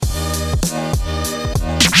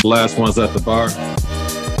Last Ones at the Bar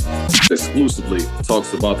exclusively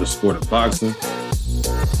talks about the sport of boxing.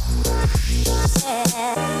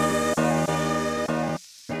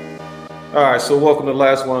 All right, so welcome to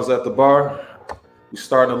Last Ones at the Bar. We're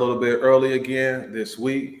starting a little bit early again this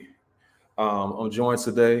week. I'm joined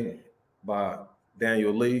today by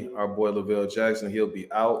Daniel Lee, our boy Lavelle Jackson. He'll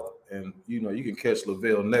be out, and you can catch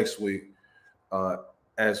Lavelle next week uh,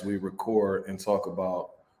 as we record and talk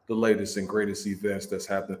about the latest and greatest events that's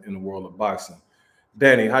happened in the world of boxing.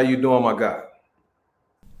 Danny, how you doing, my guy?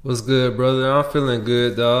 What's good, brother? I'm feeling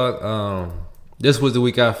good, dog. This was the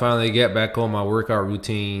week I finally got back on my workout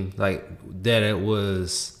routine, like that it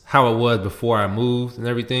was how it was before I moved and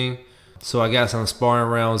everything. So I got some sparring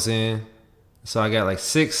rounds in. So I got like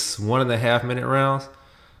 6 1.5 minute rounds.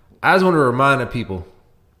 I just want to remind the people,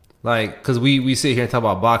 like, because we sit here and talk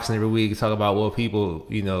about boxing every week, talk about what people,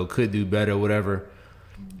 could do better, whatever.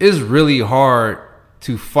 It's really hard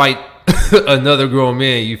to fight another grown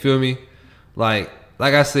man, you feel me? Like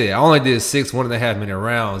I said, I only did 6 1.5 minute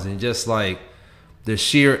rounds, and just like the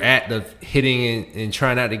sheer act of hitting and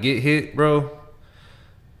trying not to get hit, bro,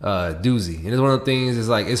 doozy. And it's one of the things. It's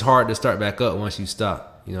like it's hard to start back up once you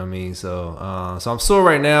stop. You know what I mean? So I'm sore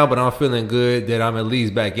right now, but I'm feeling good that I'm at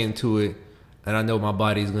least back into it, and I know my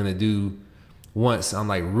body's gonna do once I'm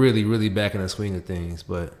like really, really back in the swing of things.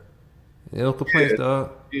 But no complaints, Yeah,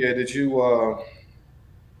 dog. yeah. Did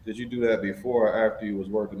you do that before or after you was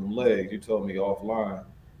working the legs? You told me offline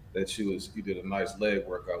that you did a nice leg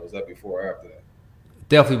workout. Was that before or after that?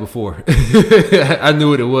 Definitely before. I knew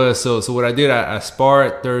what it was. So what I did, I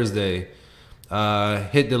sparred Thursday,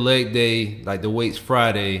 hit the leg day, like the weights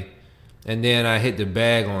Friday, and then I hit the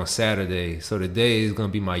bag on Saturday. So today is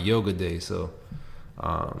gonna be my yoga day. So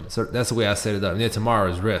that's the way I set it up. And then tomorrow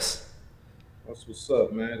is rest. That's what's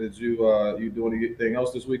up, man. Did you do anything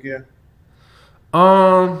else this weekend?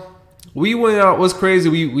 Um, we went out. What's crazy?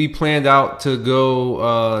 We planned out to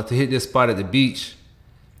go to hit this spot at the beach,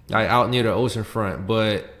 like out near the ocean front.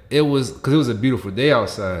 But it was because it was a beautiful day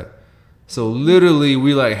outside. So literally,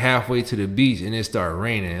 we like halfway to the beach and it started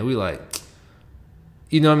raining. And we like,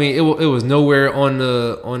 what I mean? It was nowhere on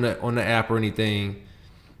the app or anything.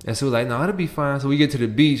 And so we're like, no, it'll be fine. So we get to the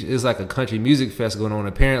beach. It's like a country music fest going on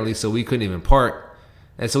apparently. So we couldn't even park.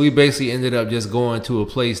 And so we basically ended up just going to a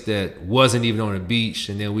place that wasn't even on the beach.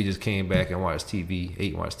 And then we just came back and watched TV,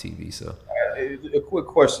 ate and watched TV. So A quick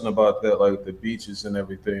question about that, like the beaches and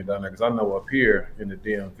everything down there, because I know up here in the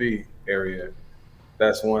DMV area,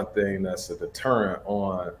 that's one thing that's a deterrent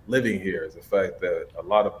on living here is the fact that a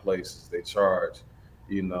lot of places they charge,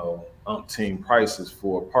 umpteen prices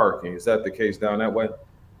for parking. Is that the case down that way?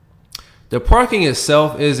 the parking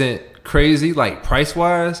itself isn't crazy, like price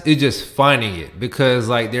wise. It's just finding it because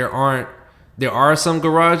like there are some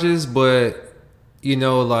garages, but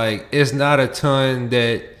like it's not a ton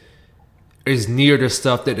that is near the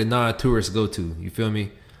stuff that the non-tourists go to. You feel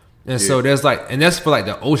me? And Yeah. so and that's for like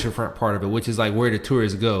the oceanfront part of it, which is like where the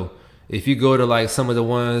tourists go. If you go to like some of the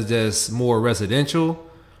ones that's more residential,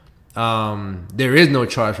 there is no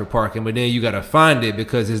charge for parking, but then you gotta find it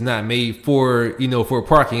because it's not made for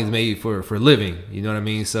parking. It's made for living. You know what I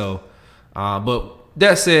mean? So, but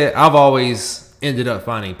that said, I've always ended up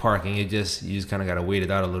finding parking. You just kind of gotta wait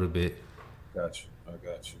it out a little bit. Got you. I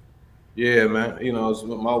got you. Yeah, man.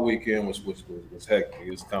 My weekend was hectic.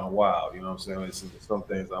 It's kind of wild. You know what I'm saying? It's some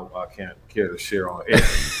things I can't care to share on air.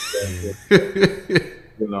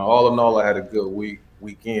 All in all, I had a good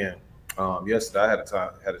weekend. Yesterday, I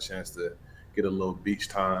had a chance to get a little beach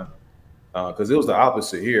time because it was the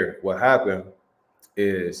opposite here. What happened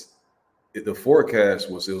is the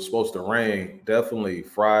forecast was it was supposed to rain definitely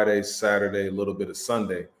Friday, Saturday, a little bit of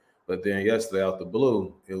Sunday, but then yesterday out the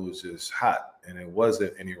blue, it was just hot and it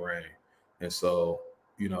wasn't any rain. And so,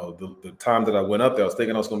 the time that I went up there, I was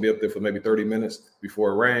thinking I was going to be up there for maybe 30 minutes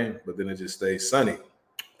before it rained, but then it just stayed sunny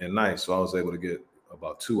and nice. So I was able to get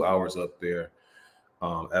about 2 hours up there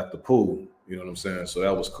at the pool. You know what I'm saying? So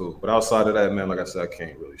that was cool. But outside of that, man, like I said, I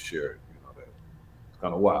can't really share. That it's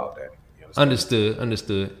kind of wild, Danny. You understand?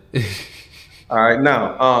 Understood. All right,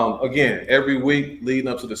 now, again, every week leading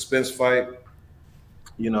up to the Spence fight,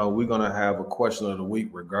 we're gonna have a question of the week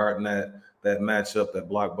regarding that matchup, that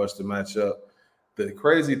blockbuster matchup. The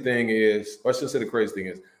crazy thing is, or I should say the crazy thing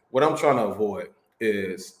is, what I'm trying to avoid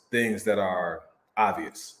is things that are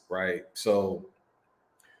obvious, right? So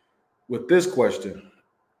with this question,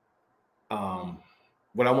 um,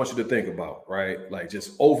 what I want you to think about, right? Like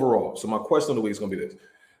just overall. So my question of the week is gonna be this.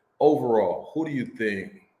 Overall, who do you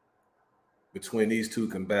think between these two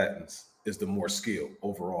combatants is the more skilled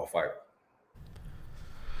overall fighter?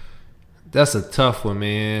 That's a tough one,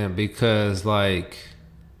 man, because like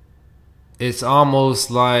it's almost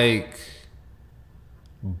like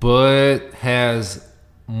Bud has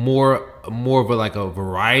more of a, like a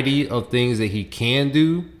variety of things that he can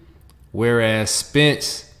do, whereas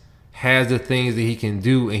Spence has the things that he can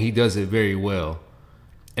do and he does it very well.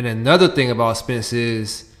 And another thing about Spence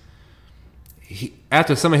is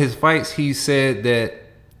after some of his fights, he said that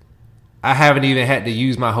I haven't even had to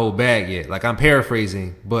use my whole bag yet. Like, I'm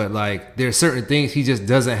paraphrasing, but like there's certain things he just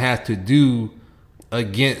doesn't have to do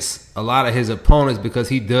against a lot of his opponents because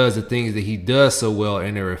he does the things that he does so well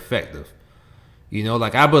and they're effective. You know,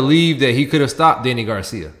 like I believe that he could have stopped Danny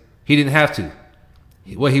Garcia. He didn't have to.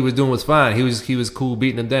 What he was doing was fine. He was cool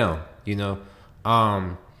beating him down. You know,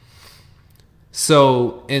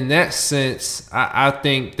 so in that sense, I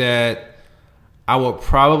think that I would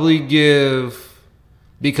probably give,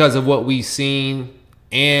 because of what we've seen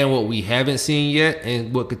and what we haven't seen yet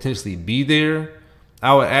and what could potentially be there,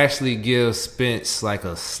 I would actually give Spence like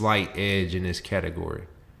a slight edge in this category.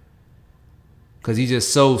 Because he's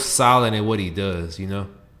just so solid in what he does, you know?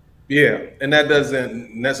 Yeah, and that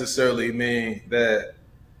doesn't necessarily mean that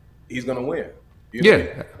he's gonna win. You know,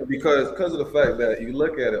 Yeah. because of the fact that you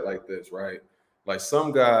look at it like this, right? Like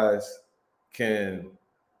some guys can,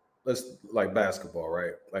 let's like basketball,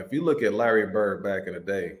 right? Like if you look at Larry Bird back in the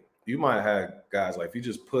day, you might have guys like if you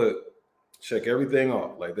just check everything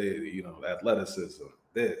off, like they, athleticism,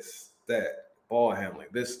 this, that, ball handling,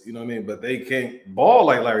 this, you know what I mean? But they can't ball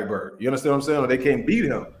like Larry Bird. You understand what I'm saying? Or they can't beat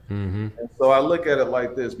him. Mm-hmm. And so I look at it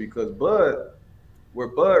like this because where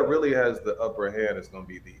Bud really has the upper hand is going to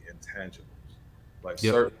be the intangibles. Like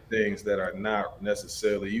certain things that are not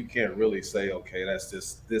necessarily, you can't really say, okay, that's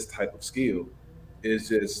just this type of skill. It's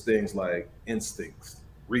just things like instincts,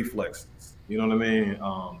 reflexes. You know what I mean?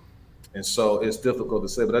 And so it's difficult to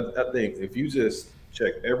say, but I think if you just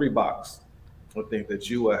check every box, I think that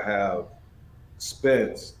you will have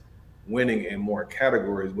Spence winning in more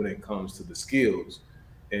categories when it comes to the skills.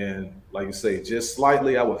 And like you say, just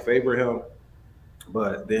slightly, I would favor him.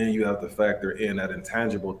 But then you have to factor in that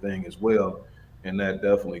intangible thing as well. And that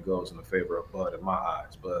definitely goes in the favor of Bud in my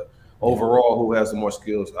eyes. But overall, who has the more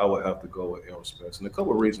skills, I would have to go with Errol Spence. And a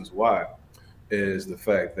couple of reasons why is the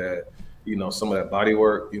fact that, some of that body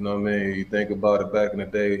work, you know what I mean? You think about it back in the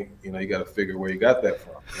day, you got to figure where you got that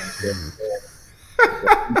from.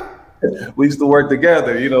 We used to work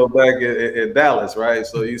together, back in Dallas, right?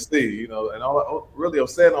 So you see, and really, I'm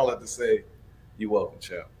saying all that to say, you welcome,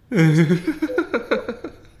 champ.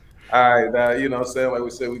 All right, now, what I'm saying? Like we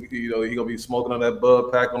said, he going to be smoking on that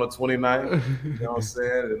Bud pack on the 29th. You know what I'm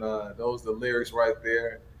saying? And those are the lyrics right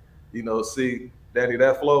there. See, Danny,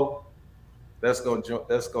 that flow, that's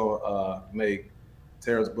gonna make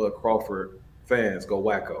Terrence Bud Crawford fans go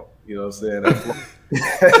wacko. You know what I'm saying? That flow.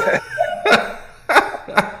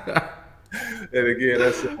 And again,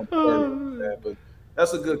 that's it. But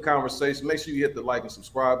that's a good conversation. Make sure you hit the like and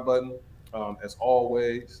subscribe button. As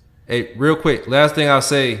always. Hey, real quick, last thing I'll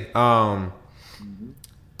say. To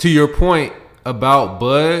your point about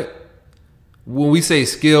Bud, when we say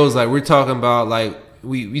skills, like we're talking about, like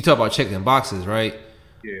we talk about checking boxes, right?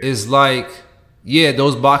 Yeah. It's like, yeah,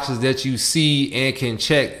 those boxes that you see and can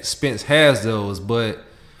check, Spence has those, but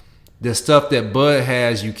the stuff that Bud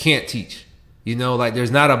has, you can't teach. Like there's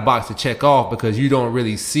not a box to check off because you don't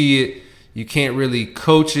really see it. You can't really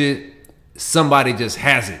coach it. Somebody just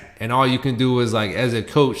has it. And all you can do is, like, as a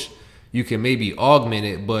coach, you can maybe augment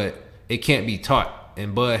it, but it can't be taught.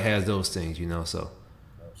 And Bud has those things, so.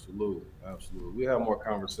 Absolutely. We have more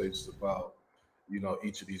conversations about,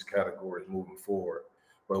 each of these categories moving forward.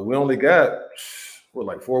 But we only got,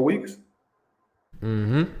 like 4 weeks?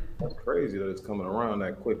 Mm-hmm. That's crazy that it's coming around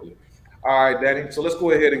that quickly. All right, Danny. So let's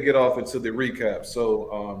go ahead and get off into the recap.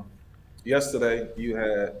 So yesterday you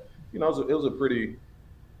had, it was a pretty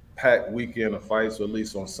packed weekend of fights, or at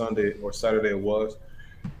least on Sunday or Saturday it was.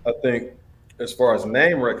 I think as far as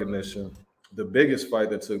name recognition, the biggest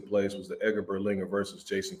fight that took place was the Edgar Berlanga versus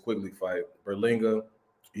Jason Quigley fight. Berlanga,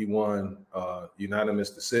 he won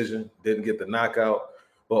unanimous decision, didn't get the knockout.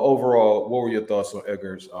 But overall, what were your thoughts on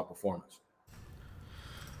Edgar's performance?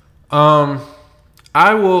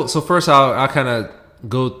 I will. So first, I'll kind of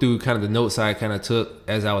go through kind of the notes I kind of took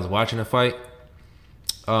as I was watching the fight.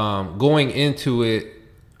 Going into it,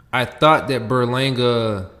 I thought that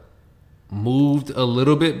Berlanga moved a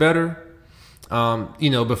little bit better.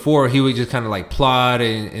 Before he would just kind of like plod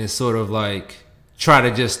and sort of like try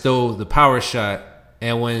to just throw the power shot.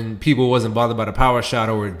 And when people wasn't bothered by the power shot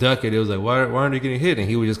or duck it, it was like, why aren't they getting hit? And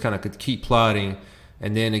he would just kind of keep plodding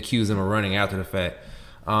and then accuse them of running after the fact.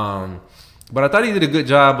 But I thought he did a good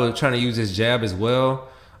job of trying to use his jab as well.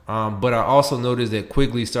 But I also noticed that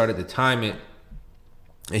Quigley started to time it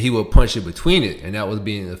and he would punch it between it, and that was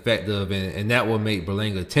being effective, and that would make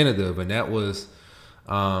Berlanga tentative, and that was,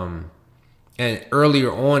 and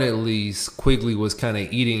earlier on at least, Quigley was kind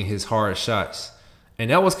of eating his hard shots, and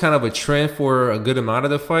that was kind of a trend for a good amount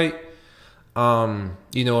of the fight. Around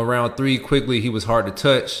 3, Quigley, he was hard to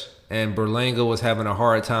touch, and Berlanga was having a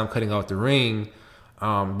hard time cutting off the ring.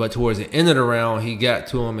 But towards the end of the round, he got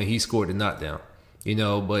to him and he scored the knockdown.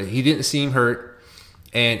 But he didn't seem hurt.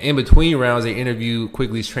 And in between rounds, they interviewed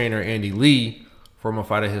Quigley's trainer, Andy Lee, former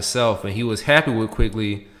fighter himself, and he was happy with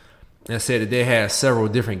Quigley and said that they had several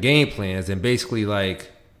different game plans, and basically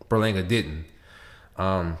like Berlanga didn't.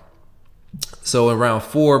 So in round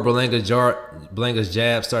 4, Berlanga's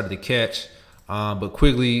jab started to catch, but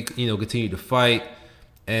Quigley, continued to fight.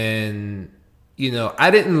 And,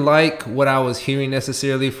 I didn't like what I was hearing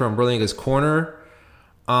necessarily from Berlanga's corner.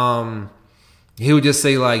 He would just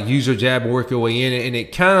say, like, use your jab and work your way in. And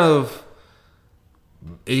it kind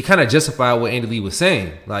of justified what Andy Lee was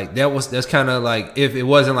saying. Like, that's kind of like, if it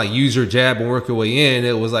wasn't like use your jab and work your way in,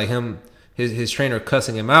 it was like his trainer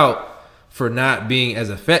cussing him out for not being as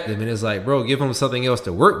effective. And it's like, bro, give him something else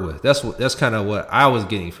to work with. That's kind of what I was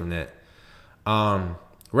getting from that. Round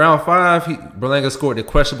 5, Berlanga scored a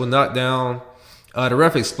questionable knockdown. The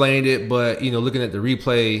ref explained it, but looking at the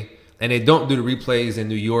replay, and they don't do the replays in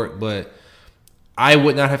New York, but I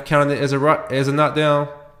would not have counted it as a knockdown.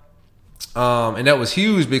 And that was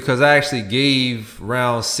huge because I actually gave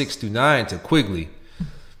rounds 6 through 9 to Quigley.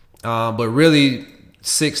 But really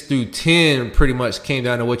 6 through 10 pretty much came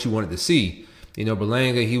down to what you wanted to see.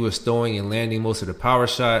 Berlanga, he was throwing and landing most of the power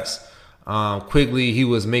shots. Quigley, he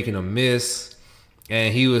was making a miss,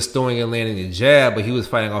 and he was throwing and landing the jab, but he was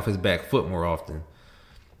fighting off his back foot more often.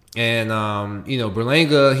 And,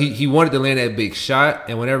 Berlanga, he wanted to land that big shot,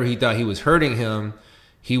 and whenever he thought he was hurting him,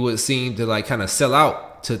 he would seem to like kind of sell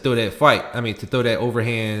out to throw that to throw that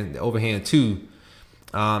overhand too.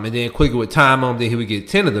 And then Quigley would time him, then he would get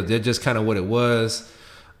tentative. That's just kind of what it was.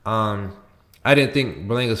 I didn't think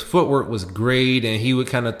Berlanga's footwork was great, and he would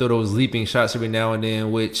kind of throw those leaping shots every now and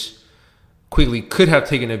then, which Quigley could have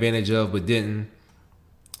taken advantage of, but didn't.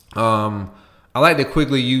 I like that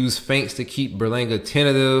Quigley used feints to keep Berlanga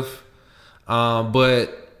tentative.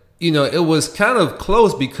 But, it was kind of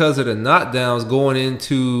close because of the knockdowns going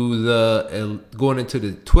into the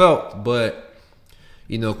 12th. But,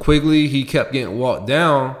 Quigley, he kept getting walked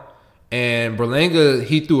down. And Berlanga,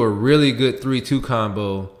 he threw a really good 3-2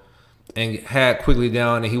 combo and had Quigley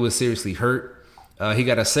down, and he was seriously hurt. He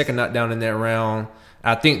got a second knockdown in that round.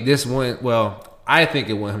 I think it won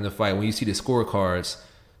him the fight. When you see the scorecards,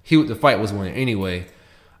 the fight was winning anyway.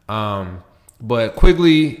 But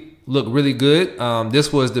Quigley looked really good.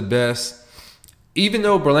 This was the best. Even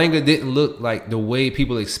though Berlanga didn't look like the way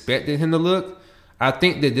people expected him to look, I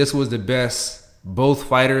think that this was the best both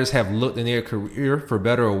fighters have looked in their career, for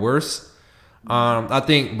better or worse. I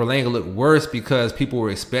think Berlanga looked worse because people were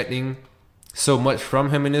expecting so much from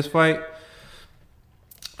him in this fight.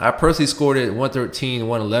 I personally scored it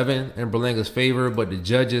 113-111 in Berlanga's favor, but the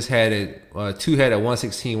judges had it, 2 had it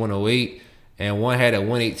 116-108, and 1 had it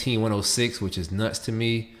 118-106, which is nuts to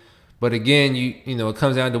me. But again, it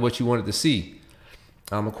comes down to what you wanted to see.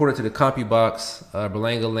 According to the CompuBox,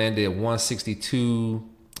 Berlanga landed 162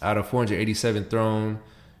 out of 487 thrown.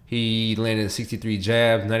 He landed 63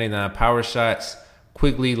 jabs, 99 power shots.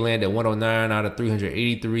 Quigley landed 109 out of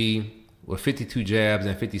 383 with 52 jabs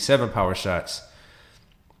and 57 power shots.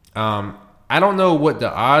 I don't know what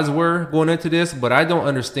the odds were going into this, but I don't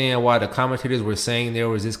understand why the commentators were saying there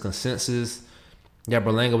was this consensus that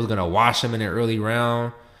Berlanga was going to wash him in an early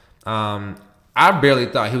round. I barely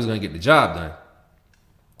thought he was going to get the job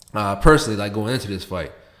done. Personally, like going into this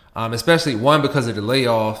fight. Especially, 1, because of the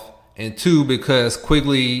layoff, and 2, because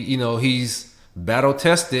Quigley, he's battle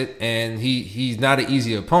tested and he's not an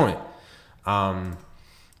easy opponent.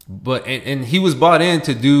 But he was bought in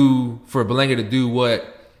for Berlanga to do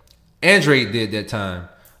what Andre did that time,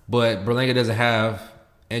 but Berlanga doesn't have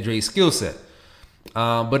Andre's skill set.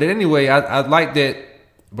 But anyway, I like that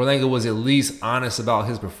Berlanga was at least honest about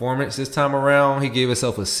his performance this time around. He gave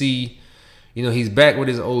himself a C. He's back with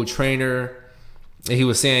his old trainer. And he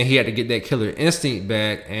was saying he had to get that killer instinct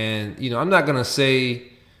back. And, I'm not going to say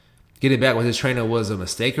getting back with his trainer was a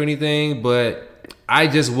mistake or anything, but I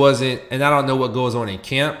just wasn't, and I don't know what goes on in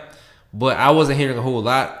camp, but I wasn't hearing a whole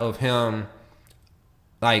lot of him.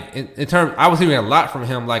 Like I was hearing a lot from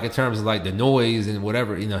him, like in terms of like the noise and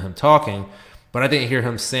whatever, him talking, but I didn't hear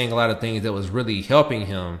him saying a lot of things that was really helping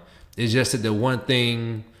him. It's just that the one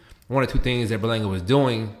or 2 things that Berlanga was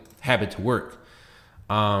doing happened to work.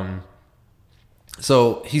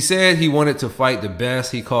 So he said he wanted to fight the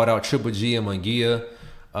best. He called out Triple G and Munguia.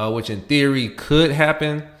 which in theory could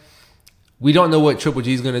happen. We don't know what Triple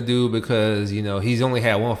G is going to do because, he's only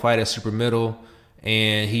had one fight at super middle,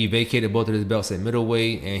 and he vacated both of his belts at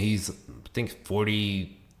middleweight, and he's, I think,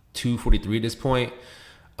 42, 43 at this point.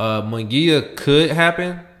 Munguia could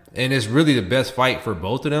happen, and it's really the best fight for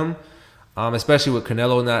both of them, especially with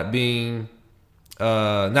Canelo not being,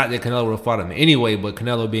 not that Canelo would have fought him anyway, but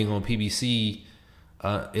Canelo being on PBC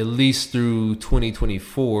at least through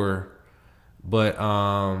 2024. But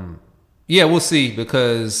yeah, we'll see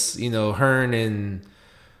because Hearn and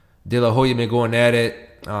De La Hoya been going at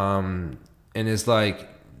it, and it's like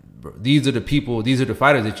these are the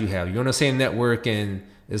fighters that you have. You're on the same network, and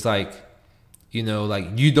it's like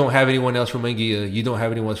like you don't have anyone else for Munguia, you don't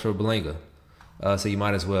have anyone else for Berlanga, so you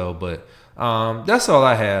might as well. But that's all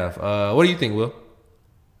I have. What do you think, Will?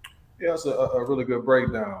 Yeah, it's a really good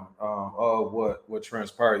breakdown of what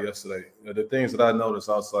transpired yesterday. The things that I noticed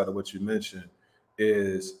outside of what you mentioned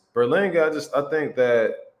is Berlanga. I think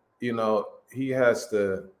that he has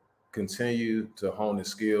to continue to hone his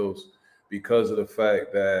skills because of the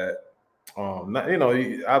fact that not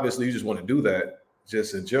obviously you just want to do that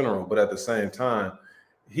just in general, but at the same time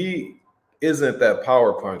he isn't that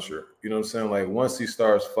power puncher. You know what I'm saying? Like once he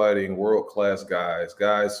starts fighting world class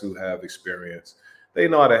guys who have experience, they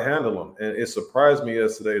know how to handle him. And it surprised me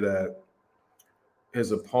yesterday that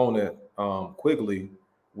his opponent, Quigley,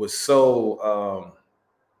 was so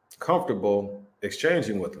comfortable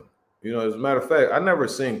exchanging with him. As a matter of fact, I never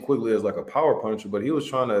seen Quigley as like a power puncher, but he was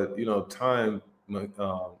trying to, time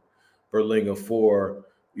Berlanga for,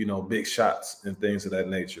 big shots and things of that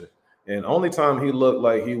nature. And only time he looked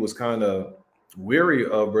like he was kind of weary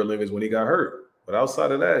of Berlanga is when he got hurt. But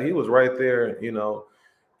outside of that, he was right there,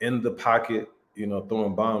 in the pocket,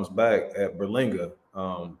 throwing bombs back at Berlanga.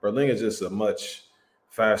 Berlanga is just a much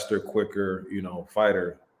faster, quicker,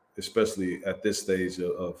 fighter, especially at this stage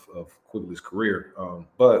of Quigley's career.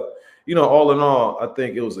 But, all in all, I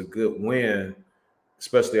think it was a good win,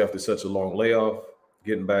 especially after such a long layoff,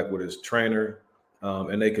 getting back with his trainer,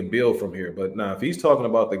 and they can build from here. But now, if he's talking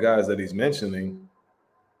about the guys that he's mentioning,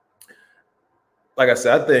 like I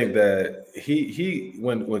said, I think that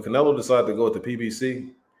when Canelo decided to go with the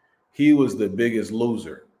PBC, he was the biggest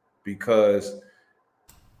loser because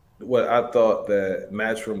what I thought that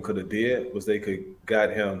Matchroom could have did was they could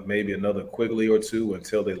got him maybe another Quigley or two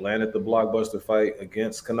until they landed the blockbuster fight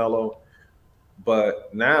against Canelo.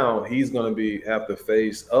 But now he's going to have to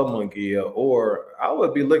face a Munguia, or I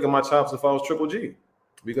would be licking my chops if I was Triple G,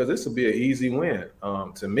 because this would be an easy win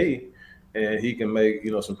to me, and he can make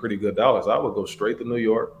some pretty good dollars. I would go straight to New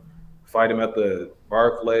York, fight him at the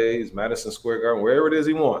Barclays, Madison Square Garden, wherever it is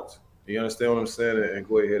he wants. You understand what I'm saying? And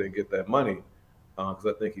go ahead and get that money, because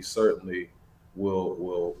I think he certainly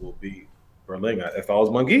will beat Berlanga. If I was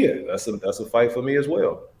Munguia, that's a fight for me as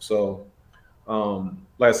well. So.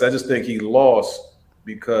 Like I said, I just think he lost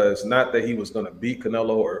because not that he was going to beat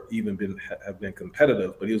Canelo or even have been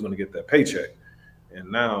competitive, but he was going to get that paycheck. And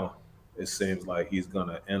now it seems like he's going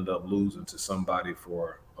to end up losing to somebody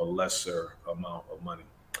for a lesser amount of money.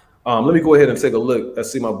 Let me go ahead and take a look. I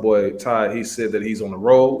see my boy Ty. He said that he's on the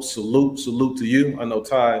road. Salute to you. I know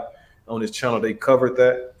Ty on his channel, they covered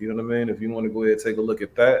that. You know what I mean? If you want to go ahead and take a look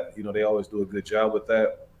at that, they always do a good job with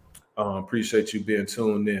that. Appreciate you being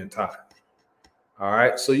tuned in, Ty. All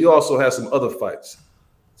right, so you also have some other fights.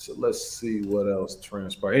 So let's see what else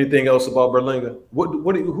transpired. Anything else about Berlanga?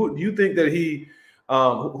 Who do you think that he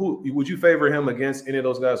who would you favor him against any of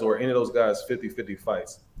those guys, or any of those guys 50-50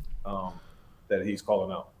 fights that he's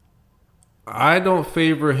calling out? I don't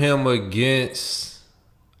favor him against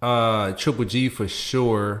Triple G for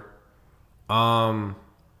sure.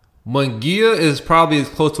 Munguia is probably as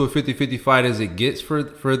close to a 50-50 fight as it gets for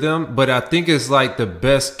them, but I think it's like the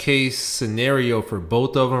best case scenario for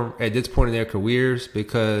both of them at this point in their careers,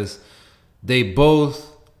 because they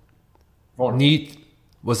both need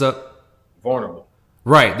what's up? Vulnerable.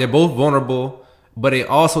 Right, they're both vulnerable, but they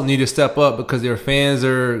also need to step up because their fans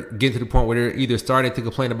are getting to the point where they're either starting to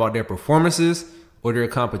complain about their performances or their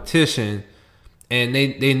competition. And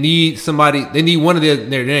they need somebody. They need one of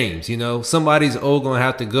their names. Somebody's gonna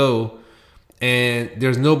have to go, and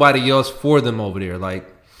there's nobody else for them over there. Like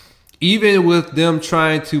even with them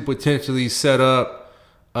trying to potentially set up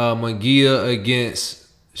Munguia against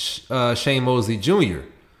Shane Mosley Jr.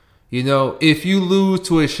 If you lose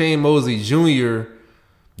to a Shane Mosley Jr.,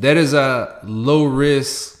 that is a low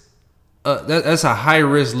risk. That's a high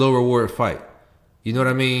risk, low reward fight. You know what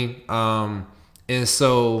I mean? And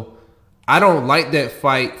so. I don't like that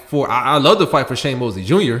fight I love the fight for Shane Mosley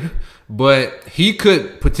Jr., but he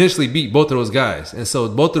could potentially beat both of those guys. And so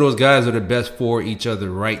both of those guys are the best for each other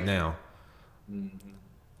right now.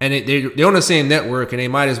 and they're on the same network, and they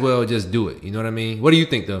might as well just do it. You know what I mean? What do you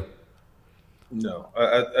think, though? No,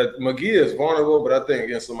 McGee is vulnerable, but I think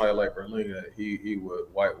against somebody like Berlanga, he would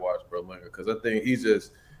whitewash Berlanga because I think he's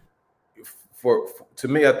just for to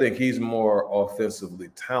me, I think he's more offensively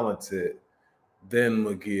talented than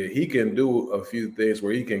McGee. He can do a few things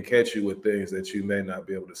where he can catch you with things that you may not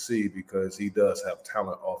be able to see because he does have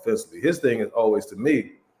talent offensively. His thing is always to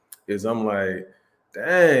me is I'm like,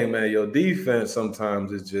 dang man, your defense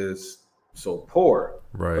sometimes is just so poor.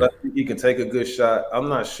 But I Right. think he can take a good shot. I'm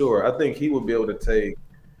not sure. I think he will be able to take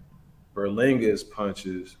Berlinga's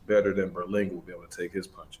punches better than Berlinga will be able to take his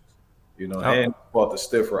punches. And Oh, fought the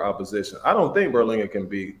stiffer opposition. I don't think Berlinga can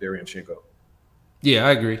beat Darianchenko. yeah,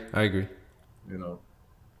 I agree. I agree. You know,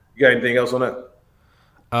 you got anything else on that?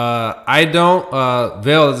 I don't.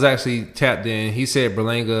 Vale is actually tapped in. He said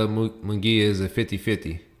Berlanga Munguia is a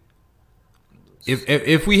 50-50.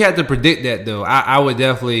 If we had to predict that though, I would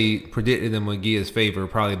definitely predict it in Munguia's favor,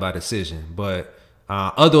 probably by decision. But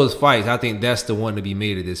of those fights, I think that's the one to be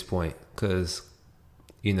made at this point because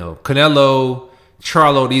Canelo,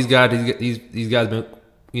 Charlo, these guys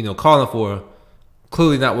been calling for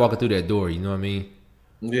clearly not walking through that door. You know what I mean?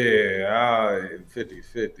 Yeah,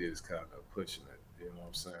 50-50 is kind of pushing it. You know what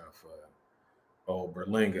I'm saying? For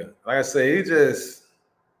Berlinga. Like I say, he just,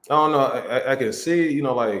 I don't know. I can see,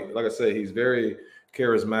 like I said, he's very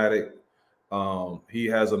charismatic. He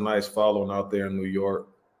has a nice following out there in New York.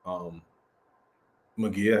 Um,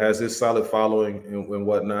 Magia has his solid following and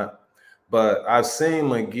whatnot. But I've seen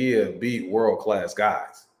Magia beat world class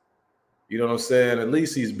guys. You know what I'm saying? At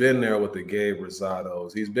least he's been there with the Gabe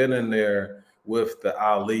Rosados. He's been in there with the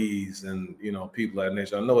Alis and people of that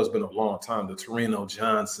nature. I know it's been a long time, the Torino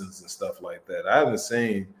Johnsons and stuff like that. I haven't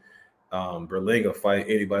seen Berlinga fight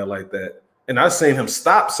anybody like that, and I've seen him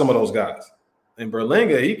stop some of those guys. And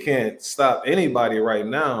Berlinga, he can't stop anybody right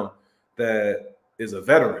now that is a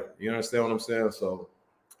veteran. You understand what I'm saying? So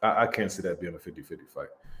I can't see that being a 50-50 fight.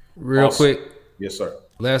 Real Also, quick, yes, sir.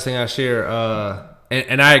 last thing I share,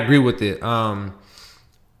 and I agree with it.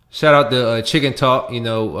 Shout out to Chicken Talk.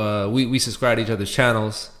 We subscribe to each other's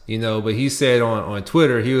channels. But he said on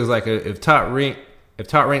Twitter, he was like, if Top Rank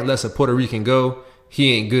lets a Puerto Rican go,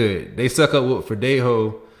 he ain't good. They stuck up with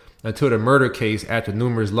Verdejo until the murder case after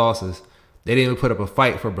numerous losses. They didn't even put up a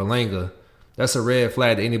fight for Berlanga. That's a red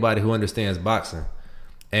flag to anybody who understands boxing.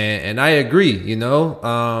 And I agree.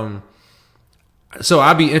 So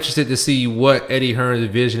I'd be interested to see what Eddie Hearn's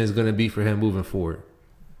vision is going to be for him moving forward.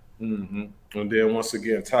 Mm-hmm. And then once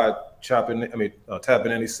again, tapping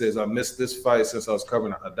in. He says, "I missed this fight since I was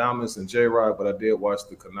covering Adamas and J Rod, but I did watch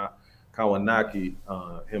the Kawanaki,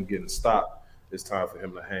 him getting stopped. It's time for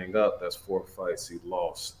him to hang up. That's 4 fights he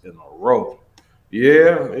lost in a row."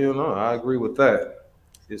 Yeah, I agree with that.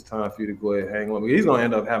 It's time for you to go ahead and hang on. He's going to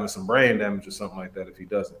end up having some brain damage or something like that if he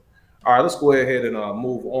doesn't. All right, let's go ahead and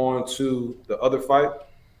move on to the other fight.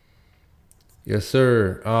 Yes,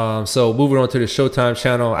 sir. So moving on to the Showtime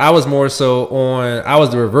channel, I was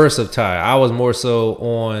the reverse of Ty. I was more so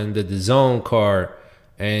on the DAZN card,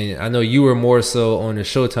 and I know you were more so on the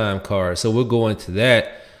Showtime card. So we'll go into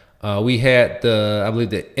that. We had I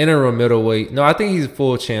believe the interim middleweight. No, I think he's a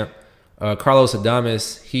full champ. Carlos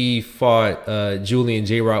Adames. He fought Julian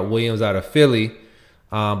J. Rod Williams out of Philly,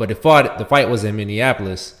 but the fight was in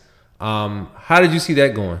Minneapolis. How did you see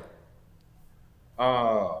that going?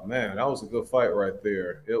 Man, that was a good fight right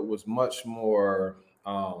there. It was much more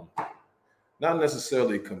not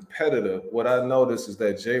necessarily competitive. What I noticed is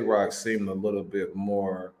that J Rock seemed a little bit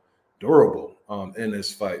more durable in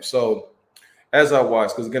this fight. So as I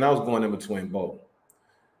watched, because again, I was going in between both.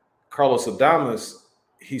 Carlos Adames,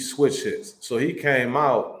 he switched hits. So he came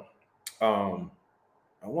out, I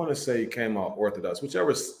want to say he came out orthodox,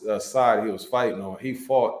 whichever side he was fighting on, he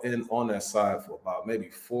fought in on that side for about maybe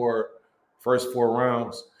first 4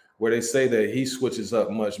 rounds, where they say that he switches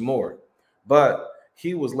up much more. But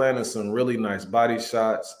he was landing some really nice body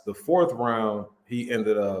shots. The 4th round, he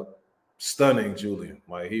ended up stunning Julian.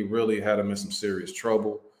 Like he really had him in some serious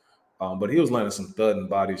trouble. But he was landing some thudding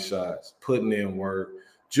body shots, putting in work.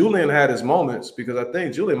 Julian had his moments because I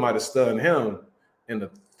think Julian might have stunned him in the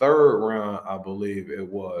 3rd round, I believe it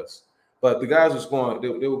was. But the guys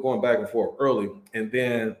they were going back and forth early. And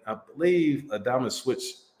then I believe Adamas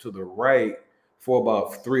switched to the right for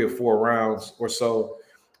about 3 or 4 rounds or so.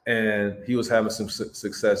 And he was having some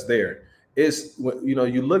success there.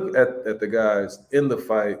 You look at the guys in the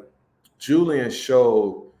fight, Julian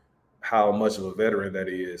showed how much of a veteran that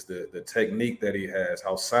he is, the technique that he has,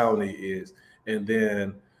 how sound he is. And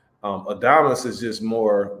then Adamas is just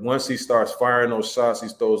more, once he starts firing those shots, he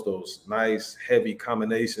throws those nice, heavy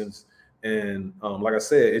combinations And like I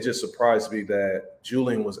said, it just surprised me that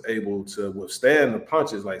Julian was able to withstand the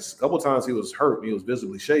punches. Like a couple times he was hurt, he was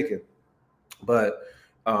visibly shaken, but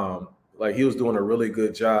um, like he was doing a really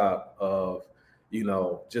good job of,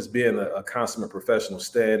 just being a consummate professional,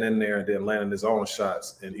 staying in there and then landing his own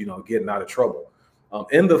shots and getting out of trouble.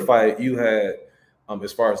 In the fight, you had,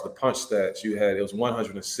 as far as the punch stats, you had it was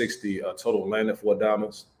 160 total landed for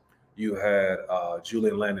Adamas. You had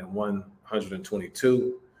Julian landing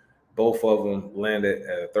 122. Both of them landed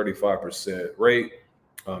at a 35% rate.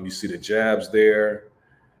 You see the jabs there,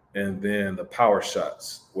 and then the power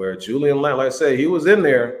shots where Julian Land, like I say, he was in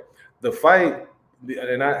there. The fight,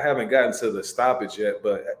 and I haven't gotten to the stoppage yet,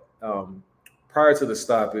 but prior to the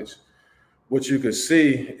stoppage, what you could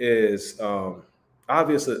see is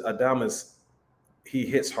obviously Adamas, he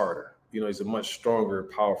hits harder. He's a much stronger,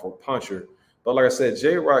 powerful puncher. But like I said,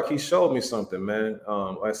 J Rock, he showed me something, man.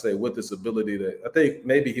 Like I say, with this ability to, I think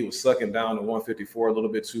maybe he was sucking down to 154 a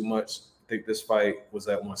little bit too much. I think this fight was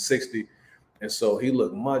at 160. And so he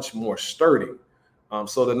looked much more sturdy.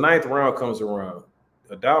 So the ninth round comes around.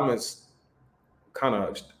 Adamas kind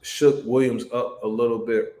of shook Williams up a little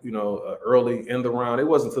bit, early in the round. It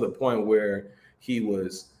wasn't to the point where he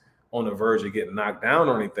was on the verge of getting knocked down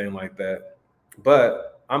or anything like that.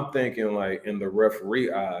 But I'm thinking, like, in the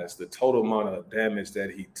referee eyes, the total amount of damage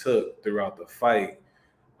that he took throughout the fight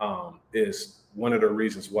is one of the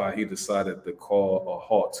reasons why he decided to call a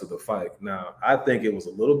halt to the fight. Now, I think it was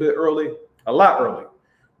a little bit early, a lot early,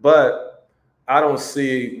 but I don't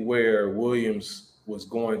see where Williams was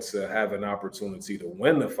going to have an opportunity to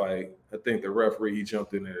win the fight. I think the referee, he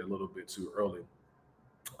jumped in there a little bit too early,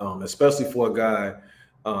 especially for a guy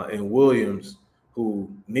in Williams who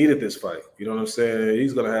needed this fight. You know what I'm saying?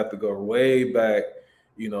 He's going to have to go way back,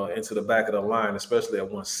 into the back of the line, especially at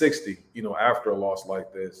 160, after a loss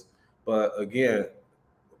like this. But again,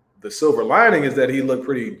 the silver lining is that he looked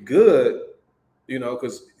pretty good,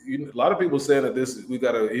 because a lot of people saying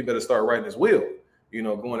that he better start writing his wheel,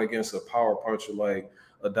 going against a power puncher like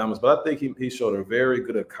Adamas. But I think he showed a very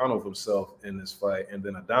good account of himself in this fight. And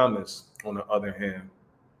then Adamas, on the other hand,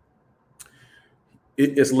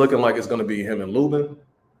 it's looking like it's going to be him and Lubin.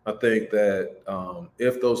 I think that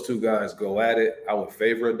if those two guys go at it, I would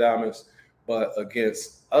favor Adamas. But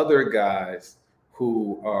against other guys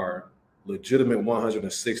who are legitimate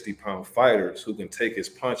 160-pound fighters who can take his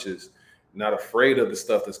punches, not afraid of the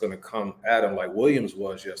stuff that's going to come at him like Williams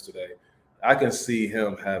was yesterday, I can see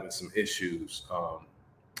him having some issues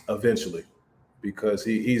eventually, because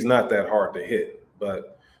he's not that hard to hit.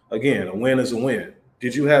 But again, a win is a win.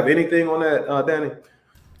 Did you have anything on that, Danny?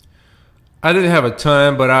 I didn't have a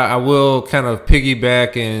ton, but I will kind of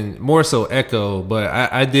piggyback and more so echo. But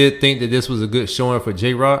I did think that this was a good showing for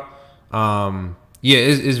J Rock. Yeah,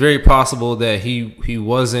 it's very possible that he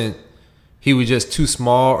was just too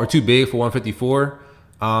small or too big for 154.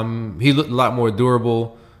 He looked a lot more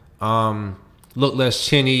durable, looked less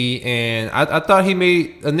chinny, and I thought he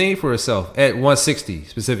made a name for himself at 160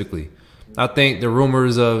 specifically. I think the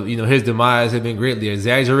rumors of his demise have been greatly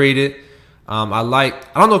exaggerated. I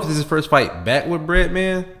don't know if this is his first fight back with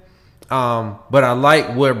Breadman, but I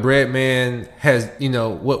like what Breadman has,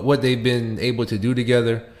 what they've been able to do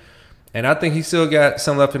together. And I think he still got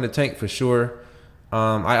some left in the tank for sure.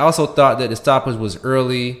 I also thought that the stoppage was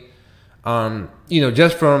early.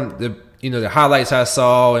 Just from the highlights I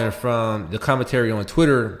saw and from the commentary on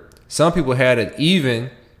Twitter, some people had it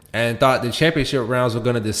even and thought the championship rounds were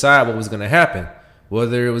going to decide what was going to happen,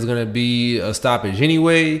 whether it was going to be a stoppage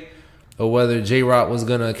anyway, or whether J Rock was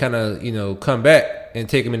going to kind of come back and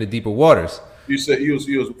take him into deeper waters. You said you was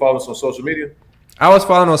following us on social media? I was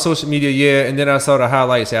following on social media, yeah, and then I saw the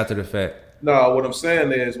highlights after the fact. No, what I'm saying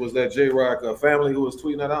was that J Rock family who was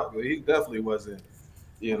tweeting that out. He definitely wasn't.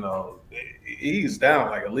 He's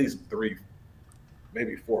down like at least 3,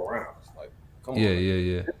 maybe 4 rounds. Like, come on, yeah.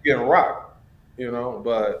 He's getting rocked.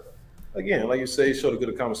 But again, like you say, he showed a good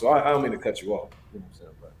account. So I don't mean to cut you off. You know what I'm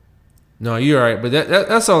saying? But no, you're all right. But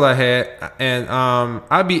that's all I had. And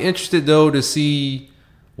I'd be interested though to see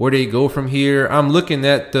where they go from here. I'm looking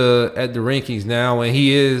at the rankings now, and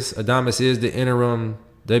Adamas is the interim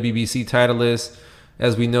WBC titleist.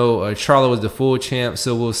 As we know, Charlo is the full champ.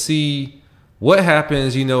 So we'll see what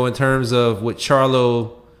happens, in terms of what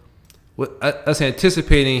Charlo, us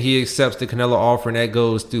anticipating he accepts the Canelo offer, and that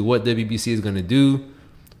goes through what WBC is going to do,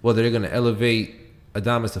 whether they're going to elevate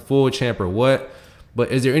Adamas to full champ or what.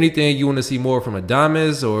 But is there anything you want to see more from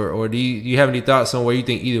Adamas, or do you have any thoughts on where you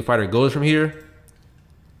think either fighter goes from here?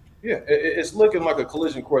 Yeah, it's looking like a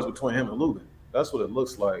collision course between him and Lubin. That's what it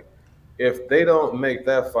looks like. if they don't make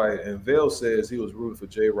that fight, and Vail says he was rooting for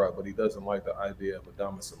J Rock, but he doesn't like the idea of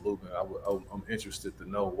Adamas and Lubin. I'm interested to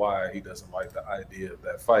know why he doesn't like the idea of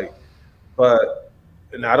that fight. But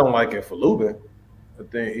and I don't like it for Lubin. I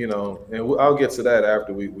think and I'll get to that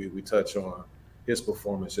after we touch on his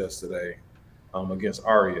performance yesterday against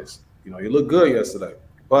Arias. He looked good yesterday,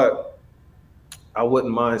 but I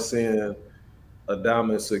wouldn't mind seeing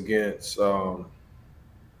Adamas against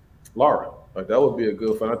Lara. Like that would be a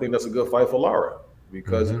good fight. I think that's a good fight for Lara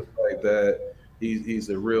because of Mm-hmm. the fact that he's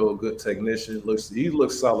a real good technician. He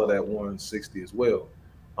looks solid at 160 as well.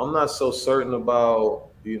 I'm not so certain about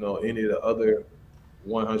any of the other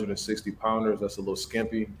 160 pounders. That's a little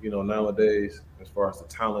skimpy, nowadays as far as the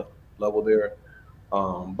talent level there.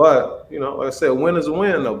 But like I said, a win is a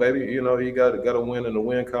win, though, baby. You got to win in the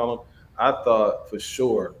win column. I thought for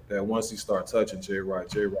sure that once he started touching J Rock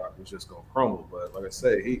was just gonna crumble. But like I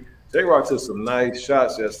say, J Rock took some nice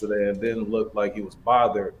shots yesterday and didn't look like he was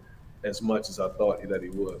bothered as much as I thought that he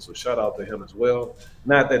would. So shout out to him as well.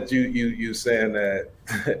 Not that you saying that.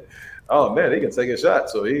 Oh man, he can take a shot.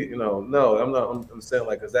 So no, I'm not. I'm saying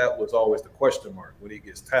like because that was always the question mark when he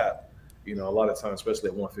gets tapped. A lot of times, especially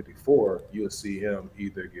at 154, you'll see him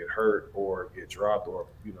either get hurt or get dropped or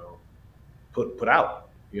put out.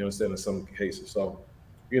 You understand in some cases. So,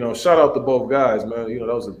 shout out to both guys, man.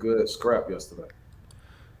 That was a good scrap yesterday.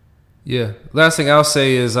 Yeah. Last thing I'll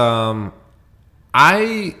say is I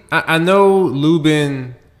know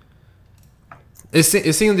Lubin. It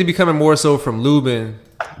seems to be becoming more so from Lubin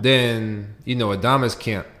than Adamas's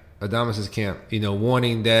camp.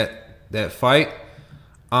 Wanting that fight.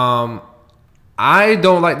 I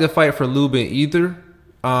don't like the fight for Lubin either.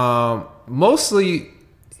 Mostly,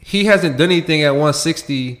 he hasn't done anything at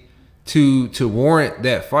 160 to warrant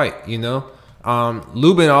that fight.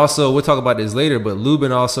 Lubin also, we'll talk about this later, but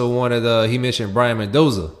Lubin also wanted. He mentioned Brian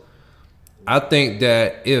Mendoza. I think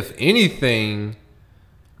that if anything,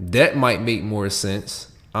 that might make more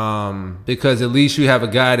sense because at least you have a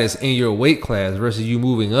guy that's in your weight class versus you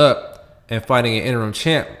moving up and fighting an interim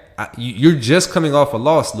champ. You're just coming off a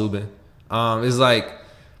loss, Lubin. It's like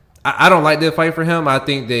I don't like that fight for him. I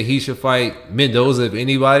think that he should fight Mendoza if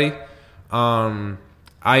anybody. I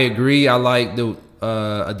agree. I like the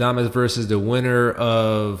Adames versus the winner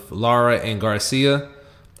of Lara and Garcia.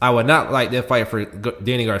 I would not like that fight for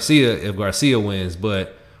Danny Garcia if Garcia wins,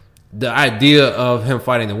 but the idea of him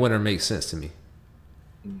fighting the winner makes sense to me.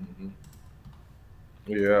 Hmm.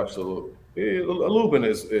 Yeah, absolutely. Lubin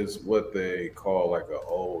is what they call like an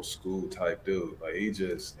old school type dude. Like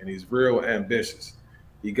he's real ambitious.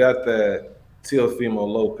 He got that Teofimo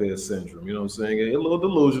Lopez syndrome. You know what I'm saying? A little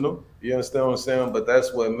delusional. You understand what I'm saying? But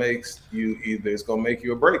that's what makes you either it's gonna make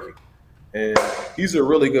you or break you. And he's a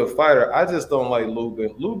really good fighter. I just don't like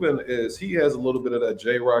Lubin. He has a little bit of that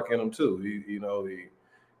J Rock in him too.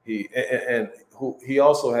 He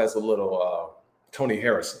also has a little Tony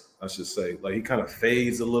Harrison, I should say. Like he kind of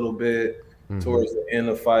fades a little bit Mm-hmm. towards the end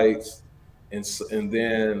of fights, and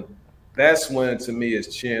then that's when to me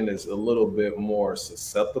his chin is a little bit more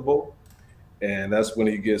susceptible, and that's when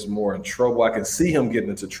he gets more in trouble. I can see him getting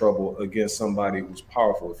into trouble against somebody who's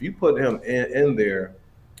powerful. If you put him in there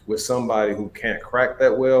with somebody who can't crack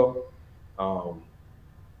that well, um,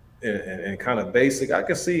 and kind of basic. I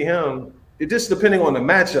can see him. It just depending on the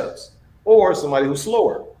matchups or somebody who's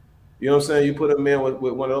slower. You know what I'm saying? You put him in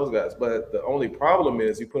with one of those guys. But the only problem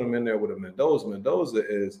is you put him in there with a Mendoza. Mendoza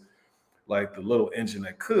is like the little engine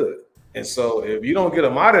that could. And so if you don't get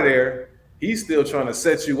him out of there, he's still trying to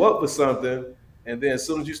set you up with something. And then as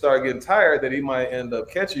soon as you start getting tired, that he might end up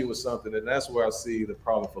catching you with something. And that's where I see the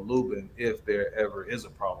problem for Lubin if there ever is a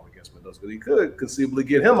problem against Mendoza. Because he could conceivably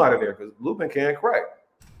get him out of there because Lubin can't crack.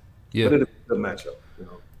 Yeah. But it'll be a good matchup.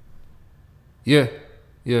 Yeah.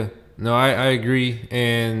 Yeah. No, I agree.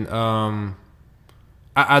 And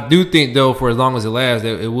I do think though, for as long as it lasts,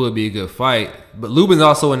 that it would be a good fight. But Lubin's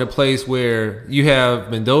also in a place where you have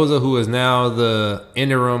Mendoza, who is now the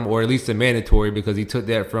interim or at least the mandatory because he took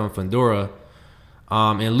that from Fandora.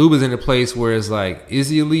 And Lubin's in a place where it's like, is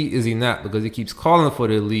he elite? Is he not? Because he keeps calling for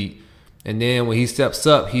the elite, and then when he steps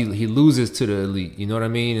up, he loses to the elite. You know what I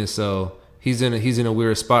mean? And so he's in a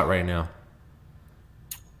weird spot right now.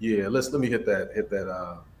 Yeah, let me hit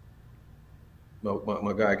that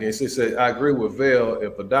my guy again. He said I agree with Vail.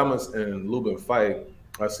 If Adamas and Lubin fight,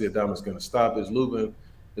 I see Adamas going to stop this. Lubin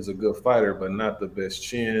is a good fighter, but not the best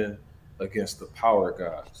chin against the power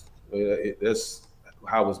guys. That's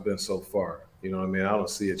how it's been so far. You know what I mean? I don't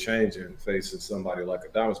see it changing facing somebody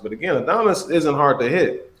like Adamas. But again, Adamas isn't hard to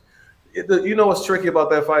hit. You know what's tricky about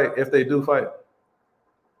that fight? If they do fight,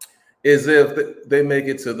 is if they make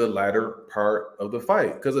it to the latter part of the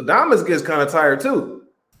fight. Because Adamas gets kind of tired too,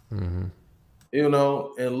 Mm-hmm.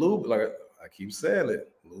 and Lubin, like I keep saying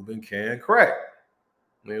it, Lubin can crack,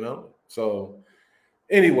 So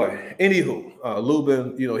anyway, anywho,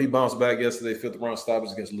 Lubin, he bounced back yesterday, fifth round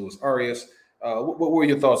stoppage against Luis Arias. What were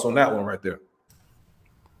your thoughts on that one right there?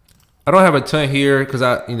 I don't have a ton here because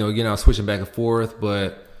again, I was switching back and forth,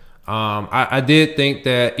 but I did think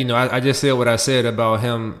that, I just said what I said about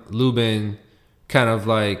him, Lubin, kind of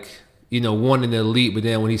like, wanting the elite, but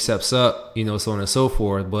then when he steps up, so on and so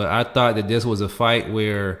forth. But I thought that this was a fight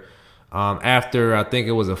where, after I think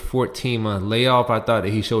it was a 14-month layoff, I thought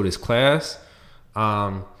that he showed his class.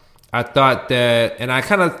 Um, I thought that, and I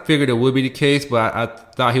kind of figured it would be the case, but I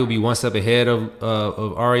thought he would be one step ahead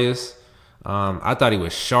of Arias. I thought he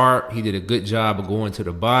was sharp. He did a good job of going to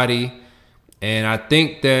the body, and I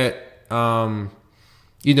think that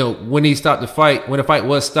when he stopped the fight, when the fight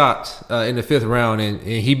was stopped in the fifth round, and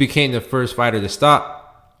he became the first fighter to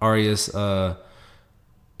stop Arias. The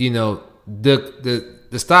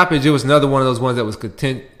stoppage, it was another one of those ones that was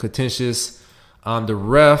contentious. The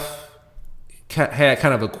ref had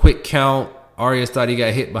kind of a quick count. Arias thought he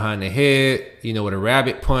got hit behind the head, with a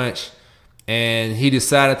rabbit punch, and he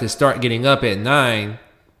decided to start getting up at 9,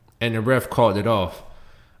 and the ref called it off,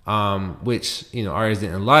 which Arias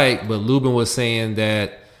didn't like. But Lubin was saying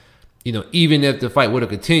that even if the fight would have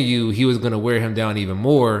continued, he was going to wear him down even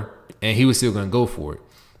more, and he was still going to go for it.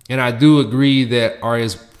 And I do agree that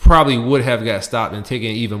Arias probably would have got stopped and taken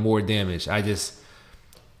even more damage. I did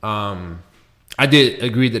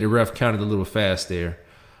agree that the ref counted a little fast there.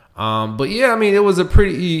 But yeah, I mean, it was a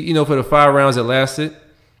pretty, for the 5 rounds that lasted,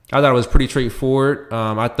 I thought it was pretty straightforward.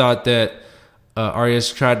 I thought that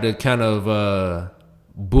Arias tried to kind of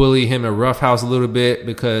bully him and roughhouse a little bit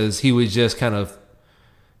because he was just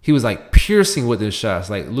he was like piercing with his shots.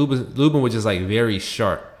 Like Lubin was just like very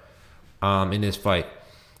sharp in this fight.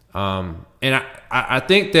 And I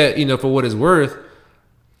think that, for what it's worth,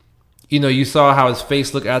 you saw how his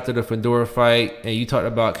face looked after the Fedora fight, and you talked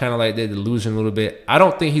about kind of like the delusion a little bit. I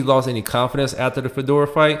don't think he lost any confidence after the Fedora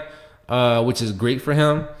fight, which is great for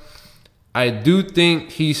him. I do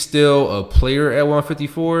think he's still a player at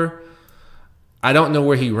 154. I don't know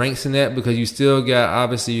where he ranks in that because you still got,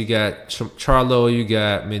 obviously, you got Charlo, you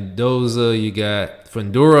got Mendoza, you got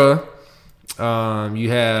Fundora, you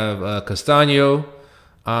have Castano.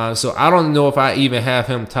 So I don't know if I even have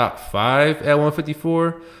him top 5 at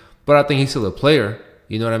 154, but I think he's still a player.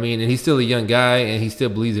 You know what I mean? And he's still a young guy, and he still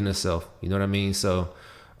believes in himself. You know what I mean? So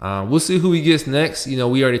we'll see who he gets next. We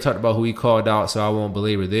already talked about who he called out, so I won't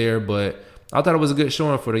belabor there. But I thought it was a good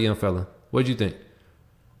showing for the young fella. What'd you think?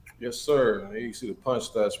 Yes, sir. And you see the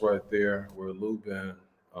punch stats right there where Lubin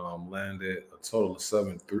landed a total of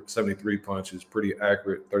 73 punches, pretty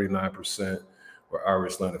accurate, 39%, where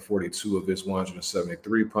Irish landed 42 of his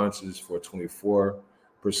 173 punches for a 24%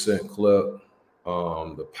 clip.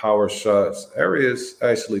 The power shots, Arias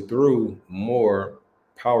actually threw more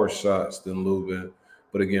power shots than Lubin,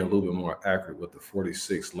 but again, Lubin more accurate with the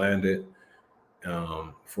 46 landed,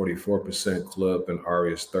 44% clip, and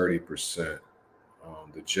Arias 30%.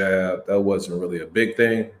 The jab, that wasn't really a big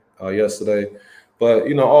thing yesterday.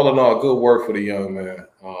 But, all in all, good work for the young man.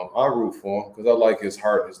 I root for him because I like his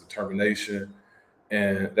heart, his determination,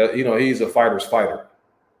 and that, he's a fighter's fighter.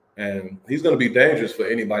 And he's going to be dangerous for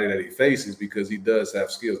anybody that he faces because he does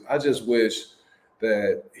have skills. I just wish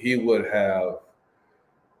that he would have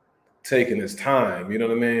taking his time. You know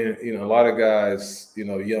what I mean? A lot of guys,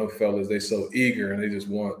 young fellas, they so eager and they just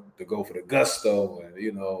want to go for the gusto. And,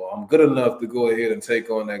 I'm good enough to go ahead and take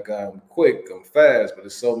on that guy. I'm quick, I'm fast, but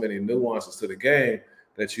there's so many nuances to the game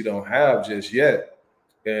that you don't have just yet.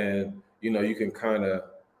 And, you can kind of,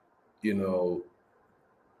 you know,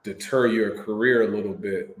 deter your career a little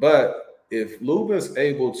bit. But if Lubin's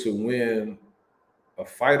able to win a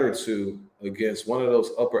fight or two against one of those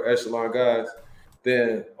upper echelon guys,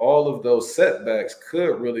 then all of those setbacks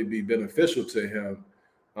could really be beneficial to him.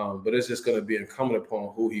 But it's just going to be incumbent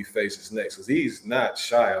upon who he faces next because he's not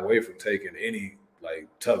shy away from taking any like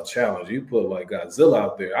tough challenge. You put like Godzilla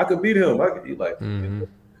out there, I could beat him. I could. You like Mm-hmm.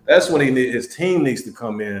 that's when his team needs to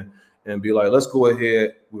come in and be like, let's go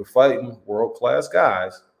ahead. We're fighting world class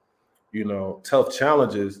guys, tough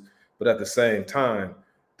challenges, but at the same time,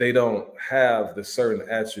 they don't have the certain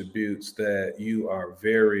attributes that you are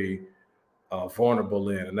very vulnerable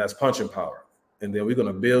in, and that's punching power. And then we're going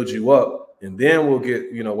to build you up, and then we'll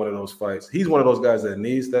get one of those fights. He's one of those guys that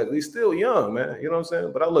needs that. He's still young, man. You know what I'm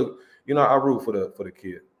saying? But I root for the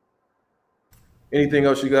kid. Anything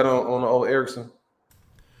else you got on the old Erickson?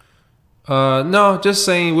 No, just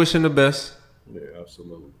saying, wishing the best. Yeah,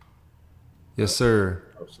 absolutely. Yes, sir.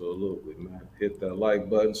 Absolutely, man. Hit that like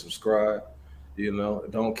button, subscribe.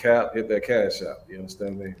 Don't cap, hit that cash out. You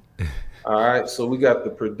understand me? All right, so we got the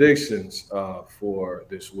predictions for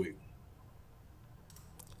this week.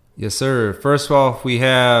 Yes, sir. First off, we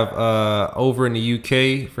have over in the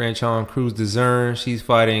UK, Franchon Cruz Dezern. She's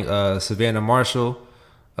fighting Savannah Marshall,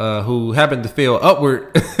 who happened to fail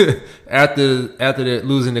upward after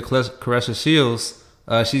losing the Caressa Shields.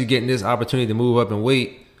 She's getting this opportunity to move up in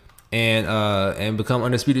weight and become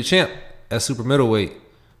undisputed champ at super middleweight.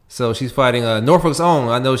 So she's fighting Norfolk's own.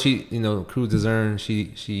 I know Cruz Dezern.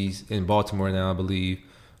 She's in Baltimore now, I believe,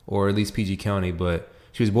 or at least PG County, but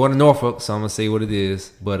she was born in Norfolk, so I'm gonna say what it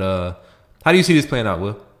is. But how do you see this playing out,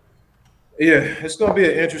 Will? Yeah, it's going to be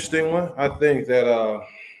an interesting one. I think that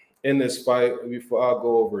in this fight, before I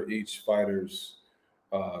go over each fighter's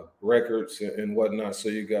records and whatnot, so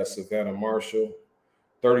you got Savannah Marshall,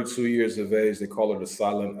 32 years of age. They call her the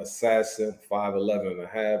silent assassin, 5'11" and a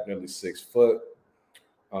half, nearly 6 foot.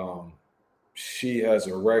 Um, she has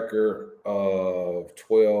a record of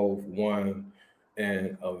 12-1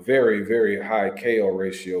 and a very, very high KO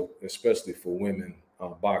ratio, especially for women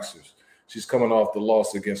boxers. She's coming off the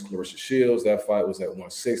loss against Clarissa Shields. That fight was at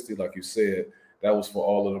 160, like you said. That was for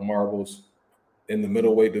all of the marbles in the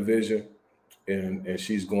middleweight division, and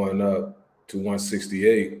she's going up to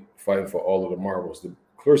 168, fighting for all of the marbles. The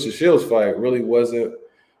Clarissa Shields fight really wasn't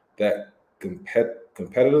that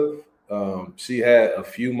competitive. She had a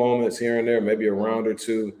few moments here and there, maybe a round or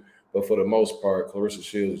two, but for the most part, Clarissa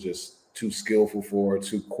Shields was just too skillful for her,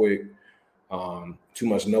 too quick, too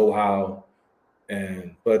much know-how,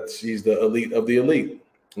 and but she's the elite of the elite.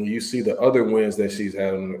 And you see the other wins that she's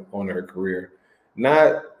had on her career.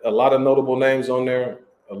 Not a lot of notable names on there.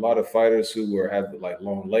 A lot of fighters who were have like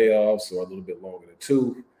long layoffs or a little bit longer than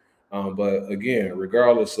two. But again,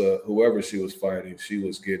 regardless of whoever she was fighting, she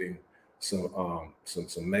was getting some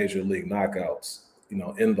major league knockouts,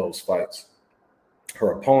 in those fights.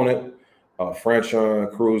 Her opponent,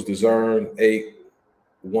 Franchon Cruz Dezern,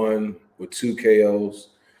 8-1 with 2 KOs.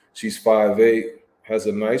 She's 5'8", has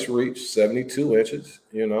a nice reach, 72 inches,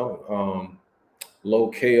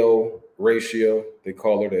 low KO ratio. They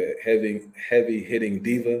call her the heavy hitting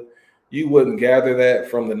diva. You wouldn't gather that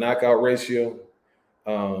from the knockout ratio,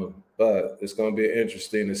 but it's going to be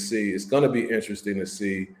interesting to see. It's going to be interesting to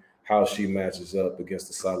see how she matches up against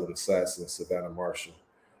the silent assassin Savannah Marshall.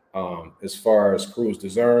 As far as Cruz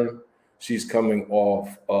Dezern, she's coming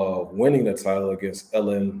off of winning the title against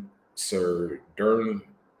Ellen Sir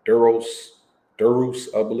Duros,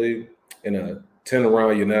 I believe, in a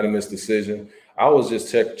 10-round unanimous decision. I was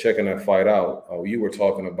just checking that fight out. You were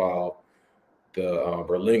talking about the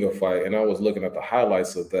Berlanga fight, and I was looking at the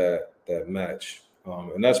highlights of that match.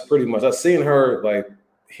 And that's pretty much. I've seen her like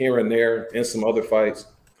here and there in some other fights.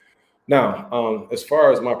 Now, as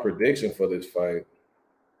far as my prediction for this fight,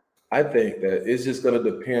 I think that it's just going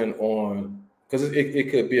to depend on because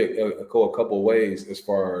it could be go a couple ways as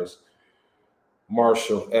far as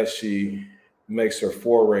Marshall as she makes her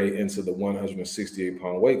foray into the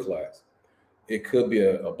 168-pound weight class. It could be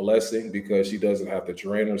a blessing because she doesn't have to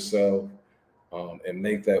drain herself and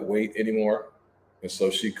make that weight anymore. And so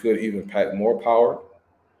she could even pack more power.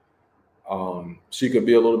 She could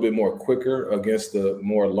be a little bit more quicker against the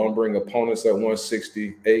more lumbering opponents at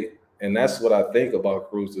 168. And that's what I think about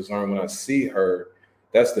Cruz Design. When I see her,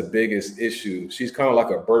 that's the biggest issue. She's kind of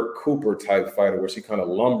like a Burt Cooper type fighter where she kind of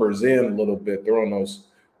lumbers in a little bit, throwing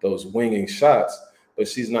those winging shots, but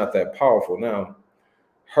she's not that powerful. Now,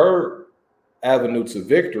 her avenue to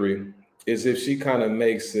victory is if she kind of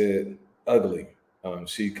makes it ugly.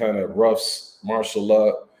 She kind of roughs Marshall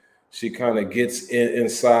up. She kind of gets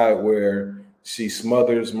inside where she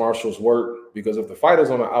smothers Marshall's work because if the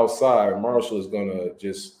fighter's on the outside, Marshall is gonna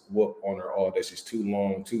just whoop on her all day. She's too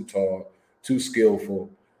long, too tall, too skillful.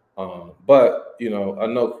 But I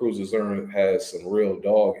know Cruz Azurn has some real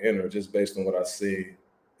dog in her just based on what I see,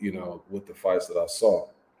 with the fights that I saw.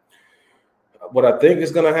 What I think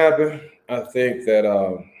is going to happen, I think that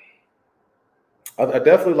I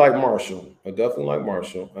definitely like Marshall. I definitely like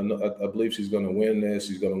Marshall. I believe she's going to win this.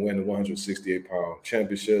 She's going to win the 168-pound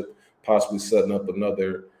championship, possibly setting up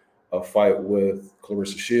another fight with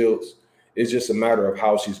Clarissa Shields. It's just a matter of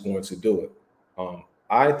how she's going to do it.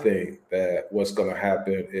 I think that what's going to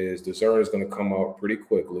happen is Dezern is going to come out pretty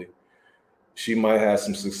quickly. She might have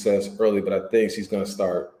some success early, but I think she's going to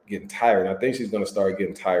start getting tired. I think she's going to start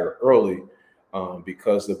getting tired early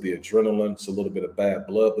because of the adrenaline. It's a little bit of bad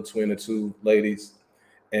blood between the two ladies.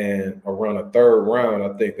 And around the third round,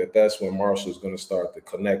 I think that's when Marshall's going to start to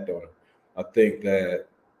connect on her. I think that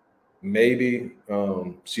maybe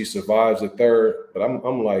she survives the third, but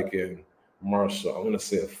I'm liking Marshall. I'm going to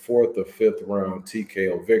say a fourth or fifth round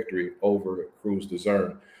TKO victory over Cruz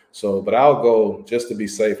Dezern. So, but I'll go just to be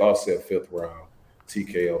safe. I'll say a fifth round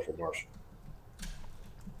TKO for Marshall.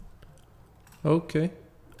 Okay.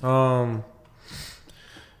 Um.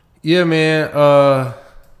 Yeah, man.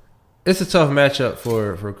 It's a tough matchup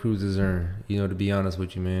for Cruz Dezern. To be honest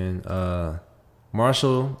with you, man.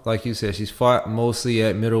 Marshall, like you said, she's fought mostly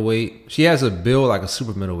at middleweight. She has a build like a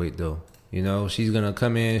super middleweight, though. She's gonna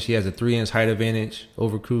come in. She has a 3-inch height advantage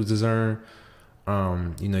over Cruz Dezern.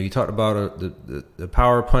 You talked about the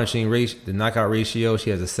power punching ratio, the knockout ratio. She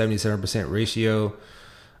has a 77% ratio.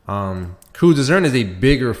 Cruz Dezern is a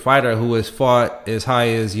bigger fighter who has fought as high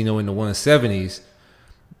as in the 170s,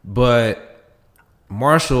 but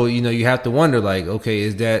Marshall, you have to wonder, like, okay,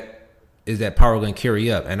 is that power going to carry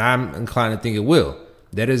up? And I'm inclined to think it will.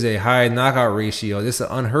 That is a high knockout ratio. This is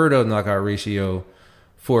an unheard of knockout ratio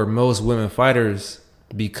for most women fighters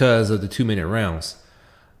because of the 2-minute rounds.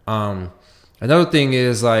 Another thing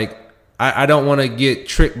is, like, I don't want to get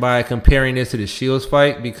tricked by comparing this to the Shields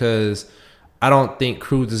fight because I don't think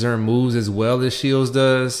Cruz Dezern moves as well as Shields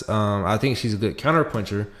does. I think she's a good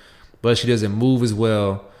counterpuncher, but she doesn't move as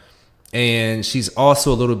well. And she's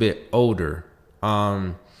also a little bit older.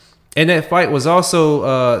 And that fight was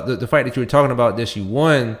also the fight that you were talking about that she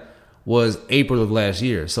won was April of last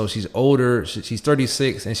year. So she's older. She's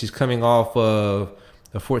 36, and she's coming off of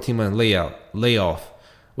a 14-month layoff,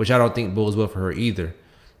 which I don't think bodes well for her either.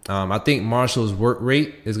 I think Marshall's work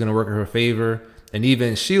rate is going to work in her favor. And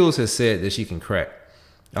even Shields has said that she can crack.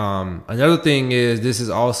 Another thing is this is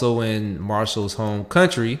also in Marshall's home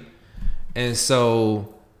country. And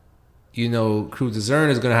so, Cruz Dezern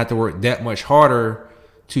is going to have to work that much harder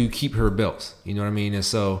to keep her belts. You know what I mean? And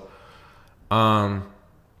so I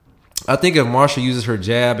think if Marshall uses her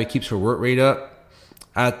jab, it keeps her work rate up.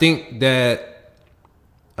 I think that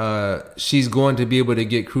she's going to be able to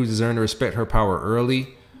get Cruz Dezern to respect her power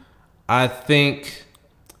early. I think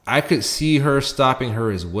I could see her stopping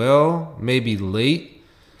her as well, maybe late.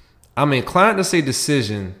 I'm inclined to say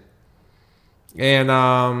decision. And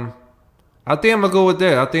I think I'm going to go with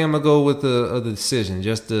that. I think I'm going to go with the decision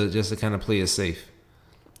just to kind of play it safe.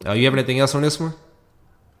 You have anything else on this one?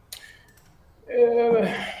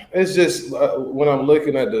 Yeah, it's just when I'm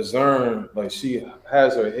looking at Dezern, like she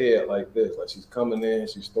has her head like this, like she's coming in,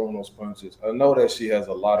 she's throwing those punches. I know that she has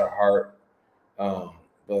a lot of heart,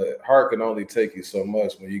 but heart can only take you so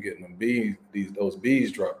much when you're getting those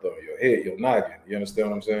bees dropped on your head, your noggin. You understand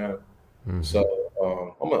what I'm saying? Mm-hmm.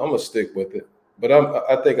 So I'm gonna stick with it, but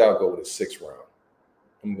I think I'll go with a 6th round.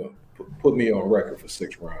 I'm gonna put me on record for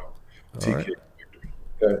 6th round TK victory.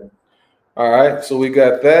 Okay. All right. So we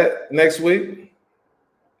got that next week.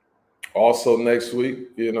 Also next week,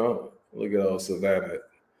 look at old Savannah,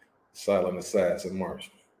 silent assassin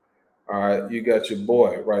Marshall. All right, you got your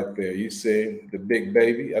boy right there. You see the big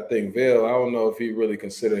baby. I think Vail, I don't know if he really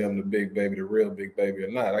consider him the big baby, the real big baby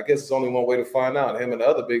or not. I guess it's only one way to find out. Him and the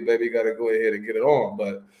other big baby got to go ahead and get it on.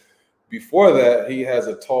 But before that, he has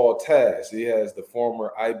a tall task. He has the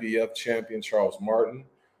former IBF champion, Charles Martin.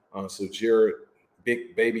 So Jared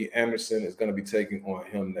Big Baby Anderson is going to be taking on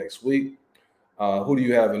him next week. Who do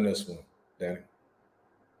you have in this one, Danny?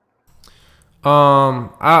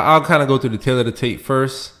 I'll kind of go through the tail of the tape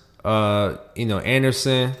first.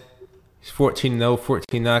 Anderson, he's 14-0,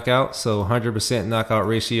 14 knockouts, so 100% knockout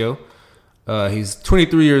ratio. He's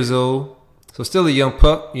 23 years old, so still a young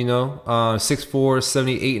pup, 6'4",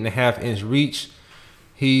 78.5-inch reach.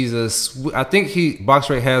 I think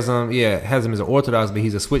BoxRec has him as an orthodox, but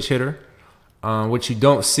he's a switch hitter, which you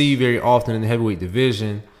don't see very often in the heavyweight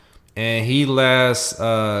division. And he last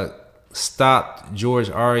stopped George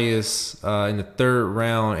Arias in the 3rd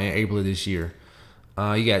round in April of this year.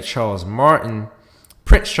 You got Charles Martin,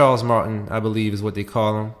 Prince Charles Martin, I believe is what they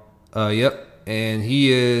call him. Yep, and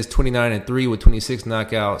he is 29-3 with 26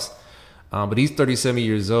 knockouts. But he's 37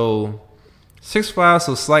 years old, 6'5",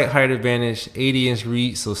 so slight height advantage, 80-inch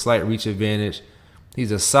reach, so slight reach advantage.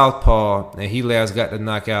 He's a southpaw, and he last got the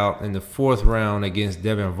knockout in the 4th round against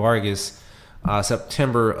Devin Vargas,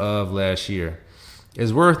 September of last year.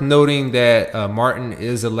 It's worth noting that Martin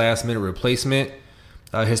is a last-minute replacement.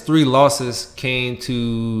 His 3 losses came to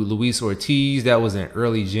Luis Ortiz. That was in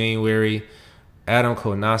early January. Adam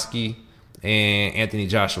Konoski and Anthony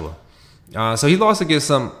Joshua. So he lost against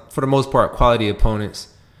some, for the most part, quality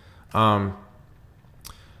opponents.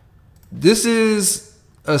 This is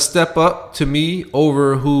a step up to me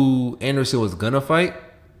over who Anderson was going to fight.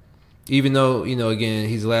 Even though, again,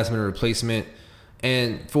 he's a last-minute replacement.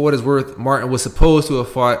 And for what it's worth, Martin was supposed to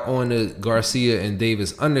have fought on the Garcia and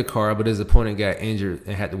Davis undercard, but his opponent got injured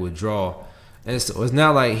and had to withdraw. and so it's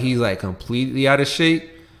not like he's like completely out of shape.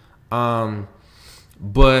 Um,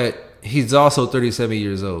 but he's also 37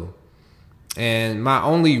 years old. And my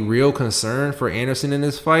only real concern for Anderson in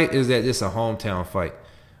this fight is that it's a hometown fight.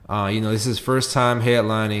 This is his first time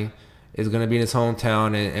headlining. It's going to be in his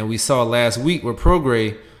hometown. And we saw last week with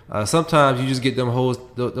Prograis, sometimes you just get those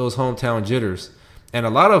hometown jitters. And a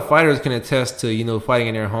lot of fighters can attest to, fighting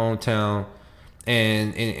in their hometown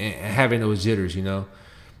and having those jitters,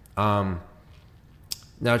 Now,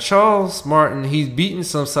 Charles Martin, he's beaten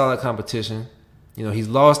some solid competition. He's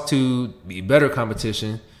lost to better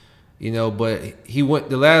competition. But he went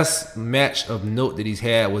the last match of note that he's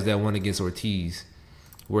had was that one against Ortiz,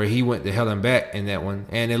 where he went to hell and back in that one,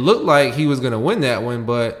 and it looked like he was going to win that one,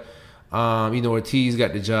 but Ortiz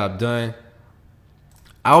got the job done.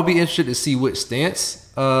 I'll be interested to see which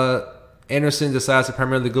stance Anderson decides to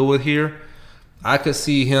primarily go with here. I could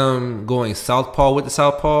see him going southpaw with the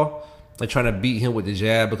southpaw, like trying to beat him with the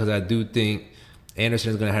jab, because I do think Anderson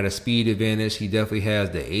is going to have a speed advantage. He definitely has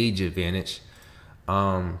the age advantage.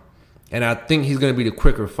 And I think he's going to be the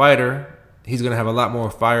quicker fighter. He's going to have a lot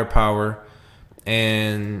more firepower.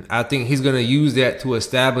 And I think he's going to use that to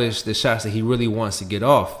establish the shots that he really wants to get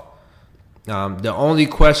off. The only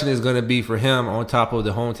question is going to be for him, on top of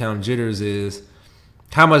the hometown jitters, is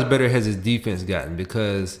how much better has his defense gotten?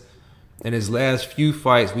 Because in his last few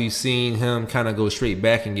fights, we've seen him kind of go straight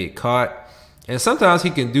back and get caught. And sometimes he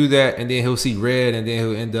can do that, and then he'll see red, and then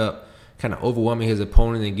he'll end up kind of overwhelming his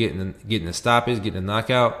opponent and getting the stoppage, getting the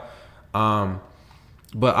knockout.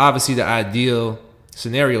 But obviously the ideal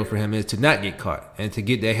scenario for him is to not get caught and to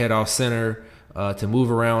get that head off center, to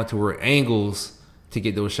move around to work angles to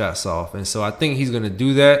get those shots off. And so I think he's going to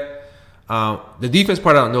do that. The defense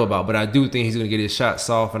part I don't know about, but I do think he's going to get his shots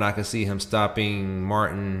off, and I can see him stopping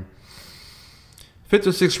Martin 5th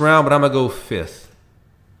or 6th round, but I'm going to go 5th.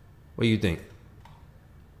 What do you think?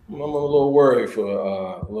 I'm a little worried for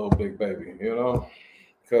little big baby,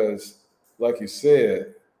 because like you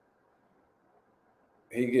said,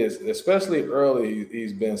 he gets, especially early,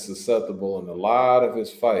 he's been susceptible in a lot of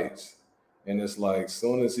his fights. And it's like,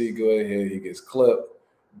 soon as he go ahead, he gets clipped,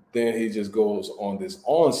 then he just goes on this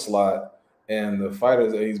onslaught. And the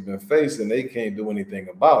fighters that he's been facing, they can't do anything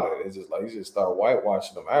about it. It's just like, you just start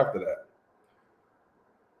whitewashing them after that.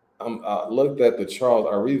 I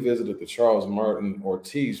revisited the Charles Martin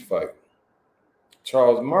Ortiz fight.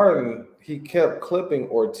 Charles Martin, he kept clipping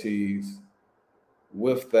Ortiz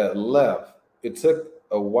with that left. It took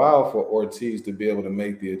a while for Ortiz to be able to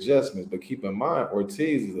make the adjustments, but keep in mind,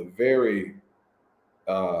 Ortiz is a very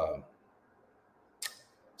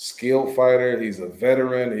skilled fighter. He's a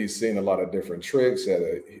veteran. He's seen a lot of different tricks, had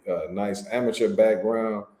a nice amateur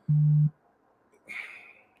background.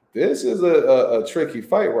 This is a tricky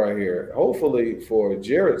fight right here. Hopefully, for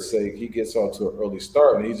Jarrett's sake, he gets off to an early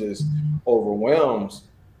start and he just overwhelms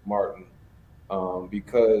Martin,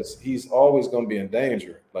 because he's always going to be in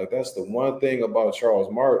danger. Like, that's the one thing about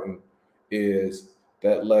Charles Martin, is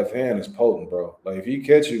that left hand is potent, bro. Like, if he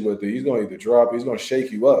catch you with it, he's going to either drop, he's going to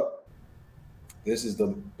shake you up. This is the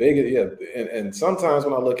biggest, yeah. And sometimes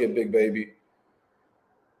when I look at Big Baby,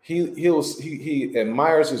 he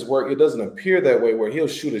admires his work. It doesn't appear that way, where he'll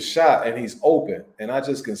shoot a shot and he's open, and I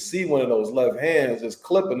just can see one of those left hands just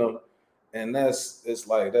clipping him, and that's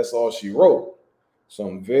all she wrote. So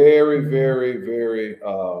I'm very, very, very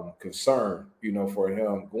concerned, for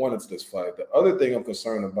him going into this fight. The other thing I'm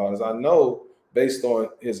concerned about is, I know, based on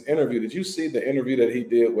his interview, did you see the interview that he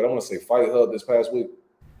did with, I want to say, Fight Hub this past week?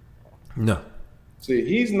 No. See,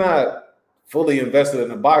 he's not fully invested in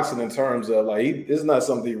the boxing in terms of, like, it's not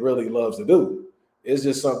something he really loves to do. It's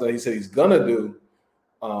just something he said he's gonna do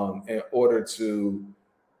in order to,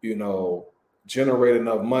 generate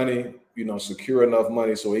enough money, secure enough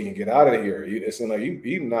money so he can get out of here. It's like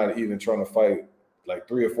he's not even trying to fight like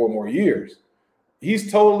 3 or 4 more years.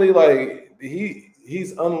 He's totally like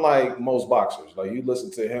he's unlike most boxers. Like, you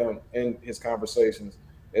listen to him in his conversations,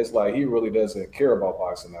 it's like he really doesn't care about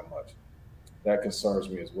boxing that much. That concerns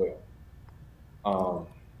me as well.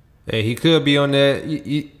 Hey, he could be on that.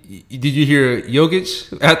 Did you hear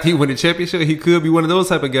Jokic after he won the championship? He could be one of those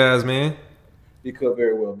type of guys, man. He could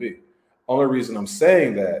very well be. Only reason I'm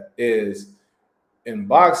saying that is, in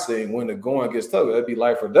boxing, when the going gets tough, it'd be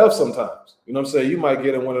life or death sometimes. You know what I'm saying? You might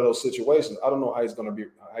get in one of those situations. I don't know how he's going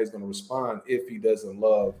to respond if he doesn't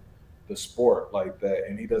love the sport like that,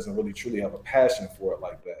 and he doesn't really truly have a passion for it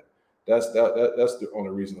like that. That's the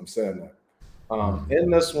only reason I'm saying that. In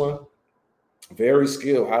this one, very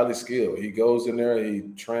skilled, highly skilled. He goes in there, he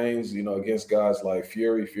trains, against guys like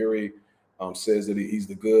Fury. Fury says that he's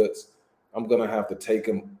the goods. I'm gonna have to take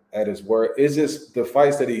him at his word. It's just the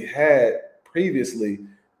fights that he had previously,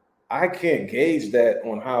 I can't gauge that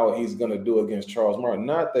on how he's going to do against Charles Martin.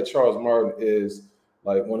 Not that Charles Martin is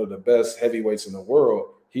like one of the best heavyweights in the world.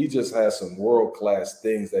 He just has some world class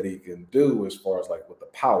things that he can do as far as like with the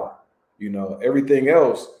power. Everything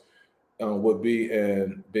else would be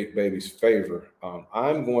in Big Baby's favor.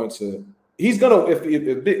 I'm going to. He's gonna if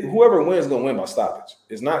whoever wins is gonna win by stoppage.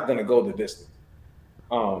 It's not gonna go the distance.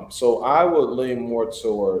 So I would lean more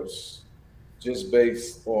towards just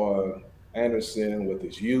based on Anderson with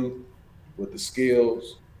his youth, with the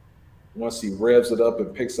skills. Once he revs it up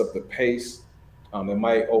and picks up the pace, it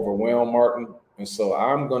might overwhelm Martin. And so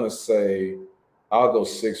I'm gonna say I'll go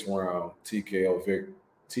 6 round TKO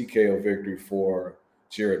victory for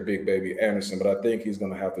Jared Big Baby Anderson, but I think he's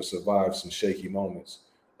gonna have to survive some shaky moments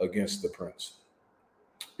against the Prince.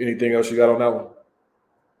 Anything else you got on that one?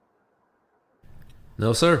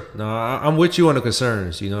 No, sir. No, I'm with you on the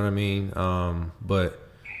concerns. You know what I mean? But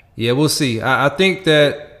yeah, we'll see. I think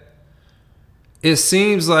that it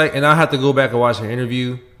seems like, and I have to go back and watch an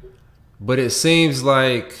interview, but it seems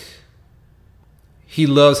like he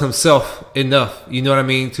loves himself enough, you know what I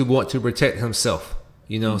mean, to want to protect himself.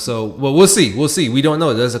 So well, we'll see. We'll see. We don't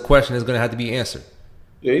know. There's a question that's going to have to be answered.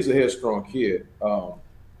 Yeah, he's a headstrong kid.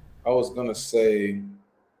 I was gonna say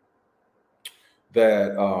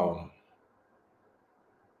that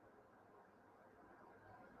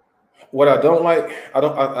what I don't like,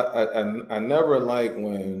 I never like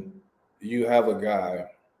when you have a guy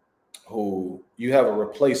who you have a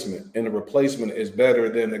replacement, and the replacement is better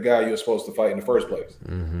than the guy you're supposed to fight in the first place,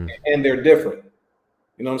 and they're different.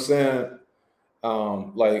 You know what I'm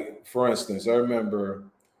saying? Like for instance, I remember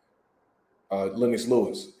Lennox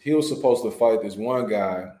Lewis. He was supposed to fight this one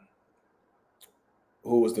guy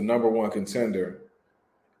who was the number one contender,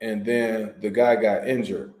 and then the guy got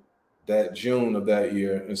injured that June of that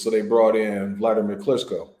year, and so they brought in Vladimir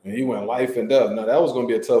Klitschko, and he went life and death. Now that was going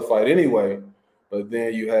to be a tough fight anyway, but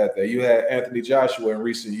then you had Anthony Joshua in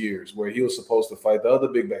recent years where he was supposed to fight the other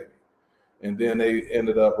Big Baby, and then they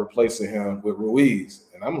ended up replacing him with Ruiz,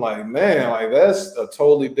 and I'm like, man, like that's a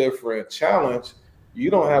totally different challenge. You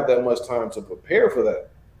don't have that much time to prepare for that.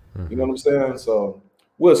 You know what I'm saying? So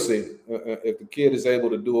we'll see. If the kid is able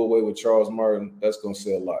to do away with Charles Martin, that's going to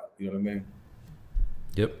say a lot. You know what I mean?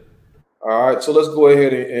 Yep. All right, so let's go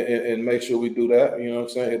ahead and make sure we do that. You know what I'm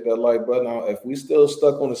saying? Hit that like button. Now, if we still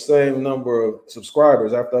stuck on the same number of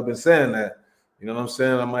subscribers after I've been saying that, you know what I'm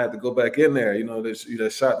saying? I might have to go back in there.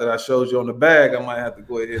 That shot that I showed you on the bag, I might have to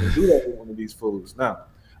go ahead and do that with one of these fools. Now,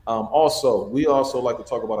 we also like to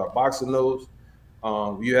talk about our boxing news.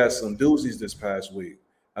 You had some doozies this past week.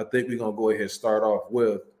 I think we're going to go ahead and start off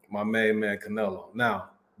with my main man, Canelo.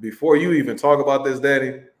 Now, before you even talk about this,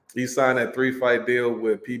 Daddy, he signed that 3-fight deal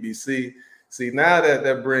with PBC. See, now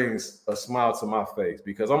that brings a smile to my face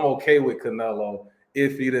because I'm okay with Canelo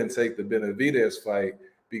if he didn't take the Benavidez fight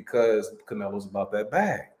because Canelo's about that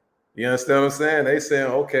bag. You understand what I'm saying? They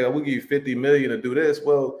saying, okay, we'll give you $50 million to do this.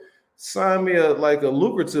 Well, sign me a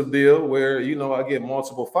lucrative deal where, I get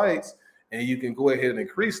multiple fights and you can go ahead and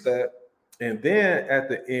increase that. And then at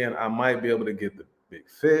the end, I might be able to get the big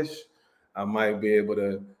fish. I might be able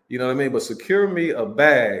to, you know what I mean? But secure me a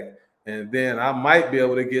bag, and then I might be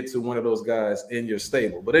able to get to one of those guys in your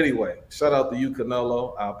stable. But anyway, shout out to you,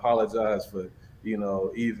 Canelo. I apologize for,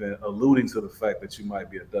 even alluding to the fact that you might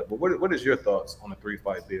be a duck. But what is your thoughts on the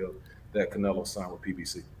 3-fight deal that Canelo signed with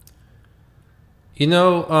PBC?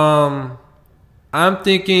 I'm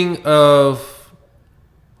thinking of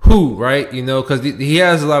who, right? Because he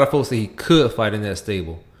has a lot of folks that he could fight in that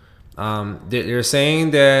stable. They're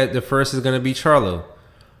saying that the first is going to be Charlo.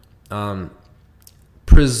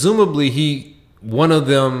 Presumably, one of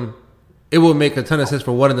them, it will make a ton of sense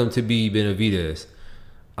for one of them to be Benavidez.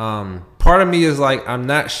 Part of me is like, I'm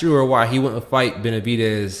not sure why he wouldn't fight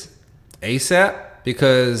Benavidez ASAP,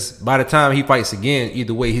 because by the time he fights again,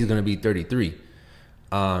 either way, he's going to be 33.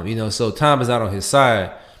 So time is not on his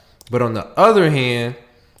side. But on the other hand,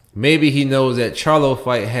 maybe he knows that Charlo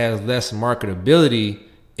fight has less marketability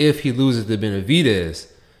if he loses to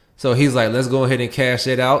Benavidez. So he's like, let's go ahead and cash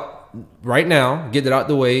it out right now, get it out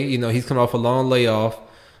the way. He's coming off a long layoff.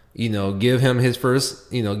 Give him his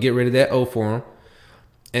first, get rid of that O for him.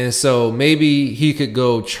 And so maybe he could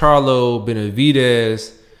go Charlo,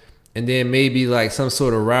 Benavidez, and then maybe like some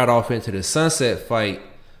sort of ride off into the sunset fight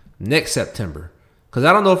next September. Because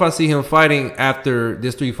I don't know if I see him fighting after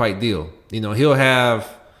this 3-fight deal. He'll have,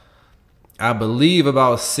 I believe,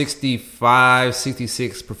 about 65,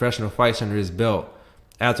 66 professional fights under his belt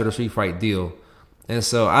after the 3-fight deal. And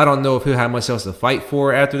so I don't know if he'll have much else to fight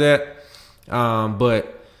for after that.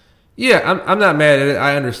 But, Yeah, I'm not mad at it.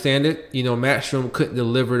 I understand it. You know, Matchroom couldn't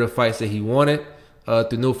deliver the fights that he wanted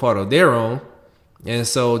through no fault of their own, and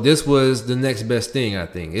so this was the next best thing. I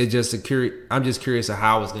think it's just I'm just curious of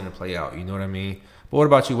how it's going to play out. You know what I mean? But what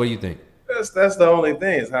about you? What do you think? That's the only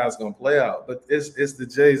thing is how it's gonna play out. But it's the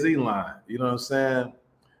Jay-Z line. You know what I'm saying?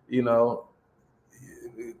 You know,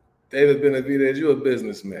 David Benavidez, you a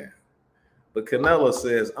businessman. But Canelo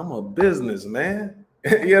says, I'm a businessman.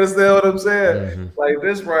 You understand what I'm saying? Mm-hmm. Like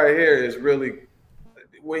this right here is really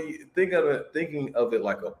when you thinking of it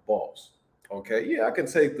like a boss. Okay, yeah, I can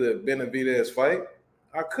take the Benavidez fight.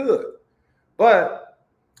 I could. But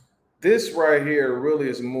this right here really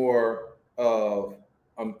is more of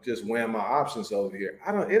I'm just weighing my options over here.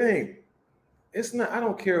 It's not, I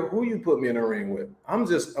don't care who you put me in the ring with. I'm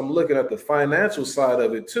looking at the financial side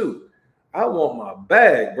of it too. I want my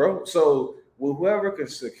bag, bro. So whoever can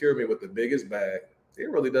secure me with the biggest bag, it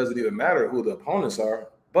really doesn't even matter who the opponents are.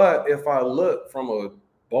 But if I look from a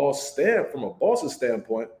boss's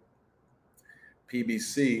standpoint,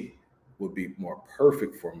 PBC would be more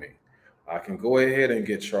perfect for me. I can go ahead and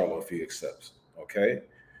get Charlo if he accepts. Okay.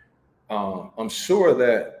 I'm sure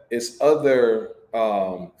that it's other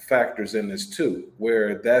factors in this too,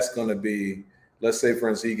 where that's going to be, let's say, for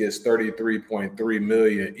instance, he gets 33.3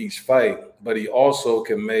 million each fight, but he also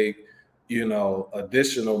can make,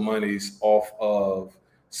 additional monies off of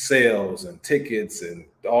sales and tickets and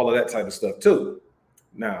all of that type of stuff too.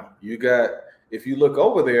 Now, if you look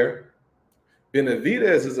over there,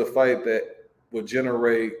 Benavidez is a fight that would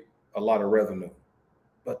generate a lot of revenue.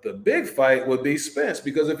 But the big fight would be Spence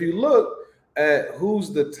because if you look at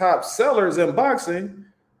who's the top sellers in boxing,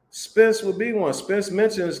 Spence would be one. Spence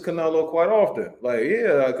mentions Canelo quite often. Like,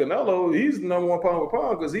 yeah, Canelo, he's the number one pound for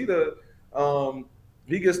pound because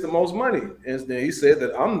he gets the most money. And then he said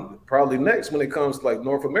that I'm probably next when it comes to like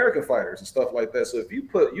North American fighters and stuff like that. So if you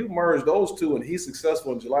merge those two and he's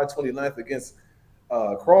successful on July 29th against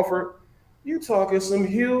Crawford, you talking some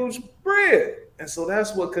huge bread. And so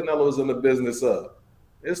that's what Canelo's in the business of.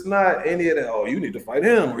 It's not any of that, oh, you need to fight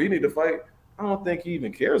him or you need to fight. I don't think he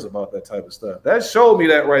even cares about that type of stuff. That showed me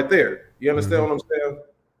that right there. You understand what I'm saying?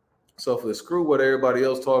 So for the screw what everybody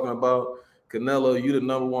else talking about, Canelo, you the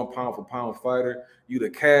number one pound for pound fighter. You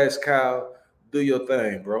the cash cow. Do your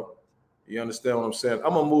thing, bro. You understand what I'm saying?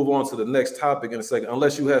 I'm going to move on to the next topic in a second,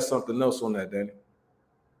 unless you have something else on that, Danny.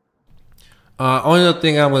 Only other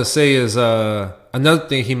thing I'm gonna say is another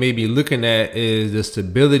thing he may be looking at is the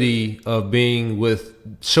stability of being with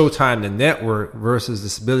Showtime, the network, versus the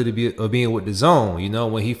stability of being with the Zone. You know,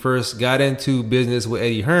 when he first got into business with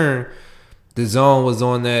Eddie Hearn, the Zone was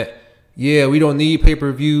on that. Yeah, we don't need pay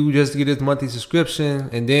per view just to get his monthly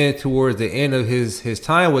subscription. And then towards the end of his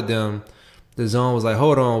time with them, the Zone was like,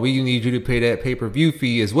 hold on, we need you to pay that pay per view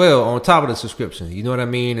fee as well on top of the subscription. You know what I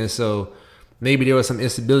mean? And so maybe there was some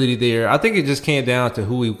instability there. I think it just came down to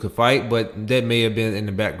who he could fight, but that may have been in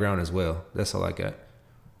the background as well. That's all I got.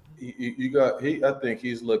 I think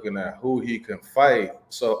he's looking at who he can fight.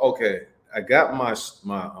 So okay, I got my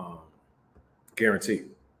guarantee,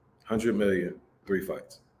 100 million, 3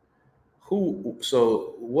 fights.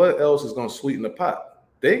 So what else is going to sweeten the pot?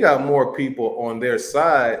 They got more people on their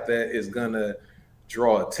side that is going to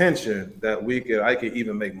draw attention that I could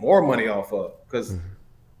even make more money off of because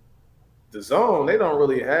the Zone, they don't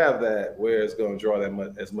really have that where it's going to draw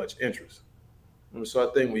as much interest. And so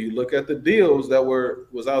I think when you look at the deals that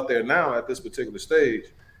was out there now at this particular stage,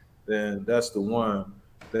 then that's the one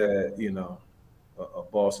that a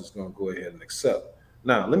boss is going to go ahead and accept.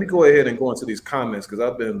 Now, let me go ahead and go into these comments because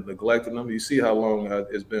I've been neglecting them. You see how long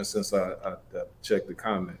it's been since I checked the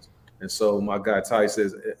comments. And so my guy Ty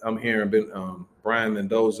says, I'm hearing Brian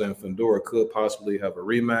Mendoza and Fundora could possibly have a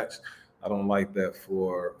rematch. I don't like that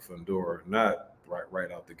for Fundora, not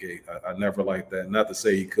right out the gate. I never liked that. Not to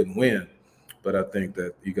say he couldn't win, but I think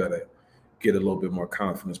that you got to get a little bit more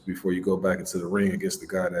confidence before you go back into the ring against the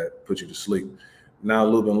guy that put you to sleep. Now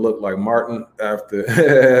Lubin looked like Martin after.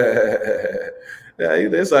 Yeah,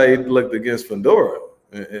 that's how he looked against Fundora,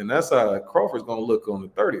 and that's how Crawford's going to look on the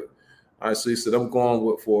 30th. All right, so he said, I'm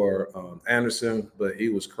going for Anderson, but he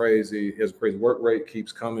was crazy. His crazy work rate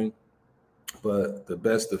keeps coming. But the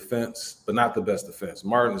best defense, but not the best defense.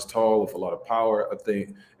 Martin is tall with a lot of power. I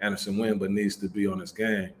think Anderson wins, but needs to be on his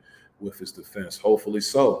game with his defense. Hopefully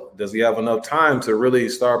so. Does he have enough time to really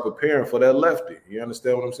start preparing for that lefty? You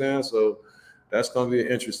understand what I'm saying? So that's going to be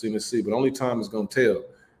interesting to see. But only time is going to tell,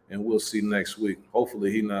 and we'll see next week.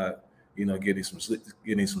 Hopefully he not, getting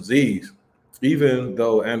some Z's. Even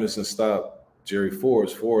though Anderson stopped Jerry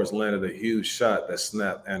Forrest landed a huge shot that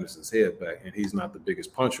snapped Anderson's head back, and he's not the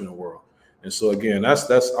biggest puncher in the world. And so again,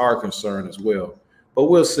 that's our concern as well. But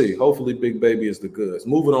we'll see. Hopefully, Big Baby is the goods.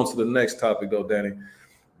 Moving on to the next topic, though, Danny.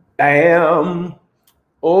 Bam.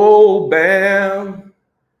 Oh, Bam.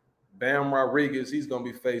 Bam Rodriguez. He's going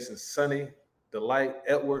to be facing Sonny Delight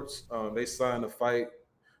Edwards. They signed a fight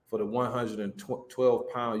for the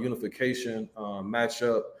 112-pound unification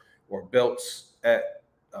matchup or belts at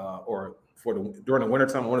or for the during the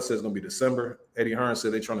wintertime. I want to say it's going to be December. Eddie Hearn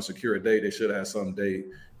said they're trying to secure a date. They should have some date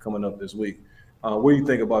coming up this week. What do you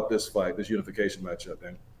think about this fight, this unification matchup,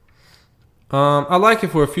 Dan? I like it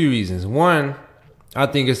for a few reasons. One, I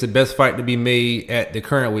think it's the best fight to be made at the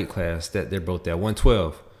current weight class that they're both at,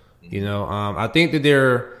 112. I think that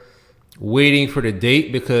they're waiting for the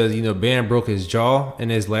date because, Bam broke his jaw in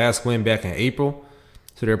his last win back in April.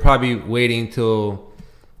 So they're probably waiting till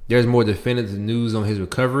there's more definitive news on his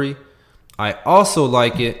recovery. I also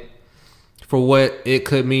like it for what it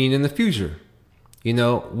could mean in the future. We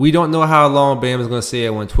don't know how long Bam is going to stay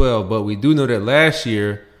at 112, but we do know that last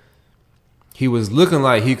year he was looking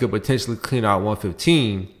like he could potentially clean out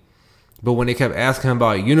 115. But when they kept asking him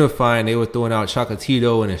about unifying, they were throwing out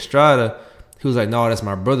Chocolatito and Estrada. He was like, no, that's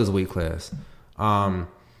my brother's weight class.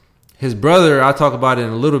 His brother, I'll talk about it in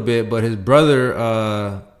a little bit, but his brother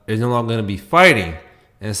is no longer going to be fighting.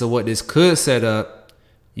 And so what this could set up,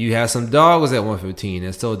 you have some dogs at 115.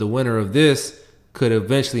 And so the winner of this could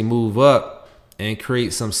eventually move up and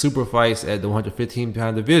create some super fights at the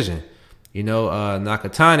 115-pound division.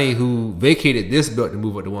 Nakatani, who vacated this belt to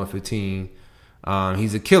move up to 115,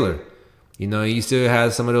 he's a killer. He still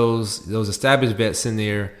has some of those established vets in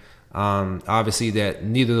there, obviously, that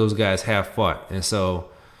neither of those guys have fought. And so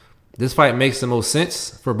this fight makes the most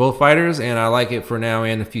sense for both fighters, and I like it for now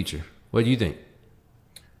and the future. What do you think?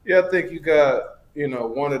 Yeah, I think you got,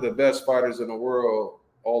 one of the best fighters in the world,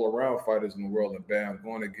 all-around fighters in the world in Bam,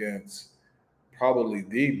 going against probably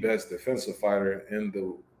the best defensive fighter in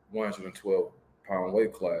the 112-pound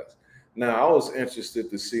weight class. Now, I was interested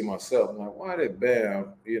to see myself, I'm like, why did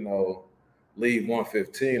Bam, leave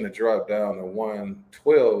 115 and drop down to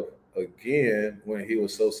 112 again when he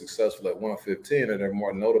was so successful at 115, and there are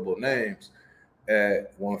more notable names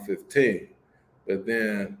at 115. But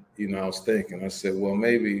then, I was thinking, I said, well,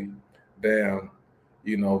 maybe Bam,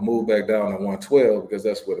 move back down to 112 because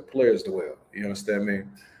that's where the players dwell. You understand me?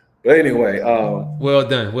 But anyway, well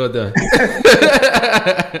done.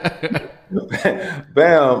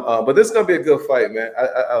 Bam, but this is gonna be a good fight, man.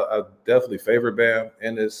 I definitely favor Bam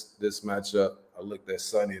in this matchup. I looked at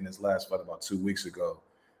Sonny in his last fight about 2 weeks ago,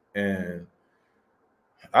 and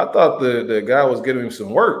I thought the guy was giving him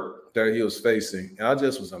some work that he was facing, and I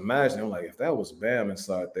just was imagining, like, if that was Bam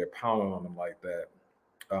inside there pounding on him like that,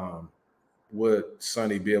 would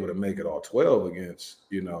Sonny be able to make it all 12 against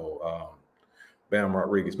Bam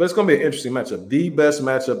Rodriguez? But it's going to be an interesting matchup. The best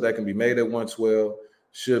matchup that can be made at 112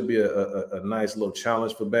 should be a nice little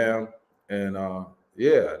challenge for Bam. And,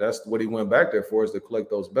 that's what he went back there for, is to collect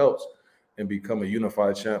those belts and become a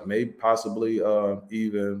unified champ, maybe possibly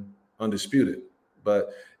even undisputed. But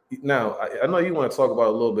now, I know you want to talk about it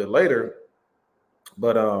a little bit later,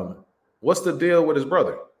 but what's the deal with his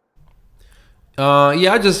brother?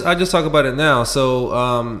 I just talk about it now.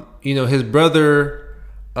 So, his brother,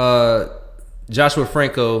 Joshua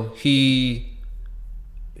Franco, he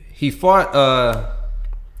fought.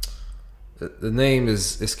 The name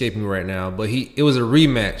is escaping me right now, but it was a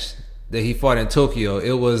rematch that he fought in Tokyo.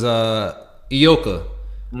 It was Ioka.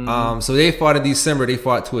 Mm-hmm. So they fought in December. They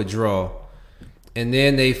fought to a draw, and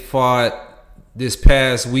then they fought this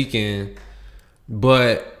past weekend.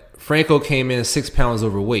 But Franco came in 6 pounds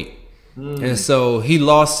overweight, and so he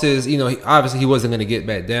lost his. Obviously he wasn't going to get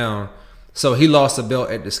back down. So he lost the belt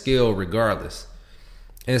at the scale regardless.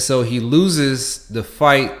 And so he loses the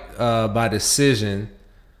fight by decision.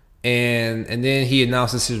 And then he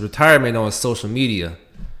announces his retirement on social media.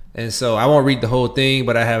 And so I won't read the whole thing,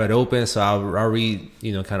 but I have it open. So I'll read,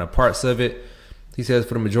 kind of parts of it. He says,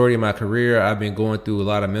 for the majority of my career, I've been going through a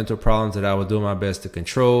lot of mental problems that I was doing my best to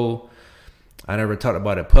control. I never talked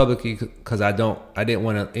about it publicly because I didn't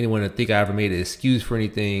want anyone to think I ever made an excuse for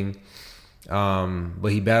anything. But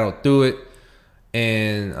he battled through it,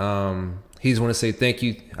 and he just want to say thank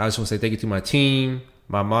you. I just want to say thank you to my team,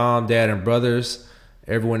 my mom, dad, and brothers,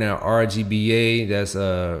 everyone at RGBA. That's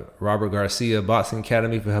Robert Garcia Boxing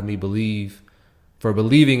Academy for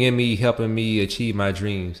believing in me, helping me achieve my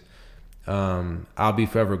dreams. I'll be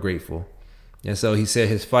forever grateful. And so he said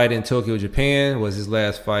his fight in Tokyo, Japan was his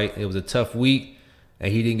last fight. It was a tough week,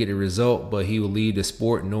 and he didn't get the result, but he will lead the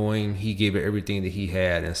sport knowing he gave it everything that he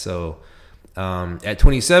had. And so at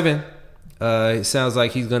 27, it sounds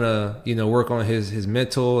like he's going to, work on his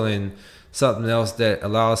mental and something else that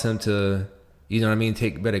allows him to,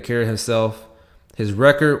 take better care of himself. His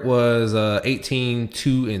record was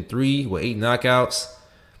 18-2-3 with 8 knockouts,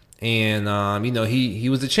 and he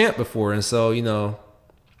was the champ before, and so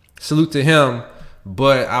salute to him.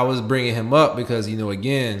 But I was bringing him up because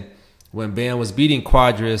again, when Bam was beating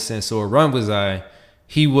Quadras and so Rumwazai,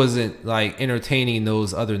 he wasn't like entertaining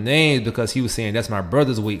those other names because he was saying that's my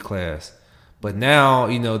brother's weight class. But now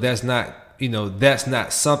that's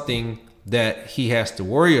not something that he has to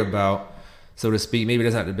worry about, so to speak. Maybe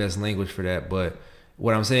that's not the best language for that, but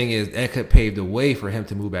what I'm saying is that could pave the way for him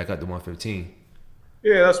to move back up to 115.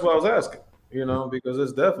 Yeah, that's what I was asking. Because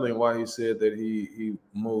it's definitely why he said that he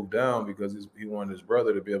moved down because he wanted his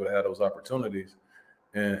brother to be able to have those opportunities,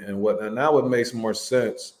 and now it makes more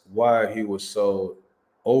sense why he was so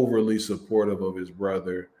overly supportive of his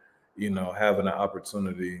brother, having an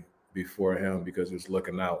opportunity before him because he was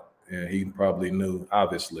looking out, and he probably knew.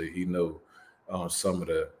 Obviously, he knew some of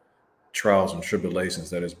the trials and tribulations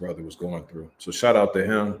that his brother was going through. So shout out to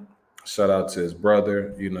him. Shout out to his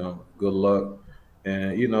brother. Good luck.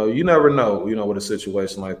 And you never know. With a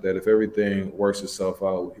situation like that, if everything works itself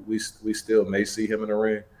out, we still may see him in the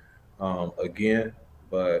ring again.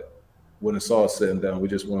 But when it's all said and done, we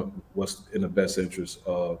just want what's in the best interest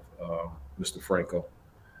of Mr. Franco.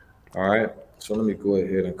 All right. So let me go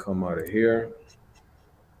ahead and come out of here.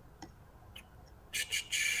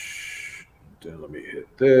 Then let me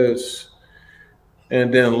hit this.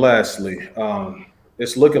 And then lastly,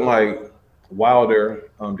 it's looking like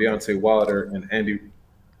Wilder, Deontay Wilder, and Andy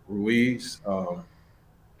Ruiz,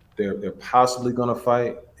 they're possibly going to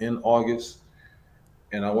fight in August.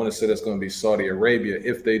 And I want to say that's going to be Saudi Arabia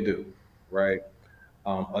if they do, right?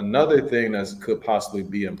 Another thing that could possibly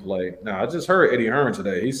be in play. Now, I just heard Eddie Hearn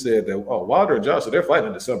today. He said that Wilder and Joshua, they're fighting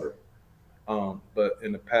in December. But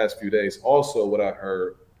in the past few days, also what I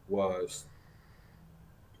heard was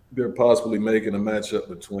they're possibly making a matchup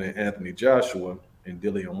between Anthony Joshua and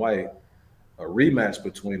Dillian White, a rematch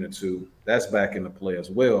between the two. That's back into play as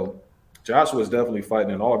well. Joshua is definitely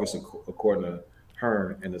fighting in August, according to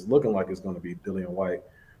Hearn, and it's looking like it's going to be Dillian White.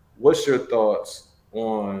 What's your thoughts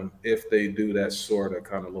on if they do that sort of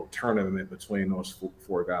kind of little tournament between those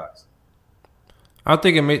four guys? I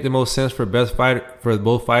think it made the most sense for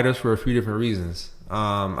both fighters for a few different reasons.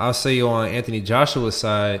 I'll say on Anthony Joshua's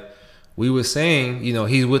side, we were saying,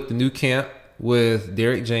 he's with the new camp with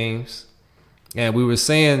Derek James. And we were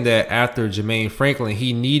saying that after Jermaine Franklin,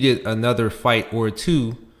 he needed another fight or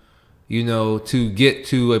two, to get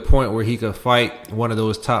to a point where he could fight one of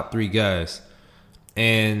those top three guys.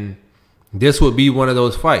 And this would be one of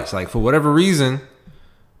those fights. Like, for whatever reason,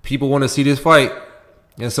 people want to see this fight.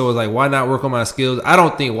 And so it's like, why not work on my skills? I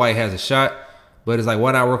don't think White has a shot, but it's like,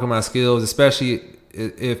 why not work on my skills, especially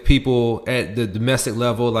if people at the domestic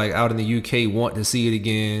level, like out in the UK, want to see it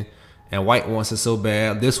again, and White wants it so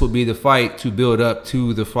bad. This would be the fight to build up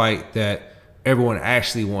to the fight that everyone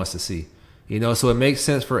actually wants to see. So it makes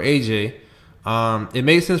sense for AJ. It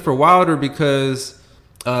makes sense for Wilder because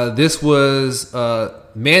this was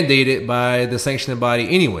mandated by the sanctioning body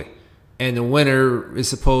anyway. And the winner is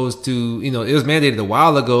supposed to, it was mandated a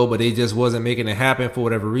while ago, but they just wasn't making it happen for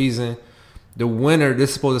whatever reason. The winner, this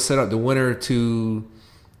is supposed to set up the winner to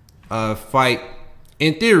fight,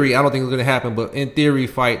 in theory, I don't think it's going to happen, but in theory,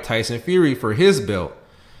 fight Tyson Fury for his belt.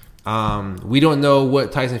 We don't know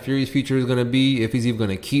what Tyson Fury's future is going to be, if he's even going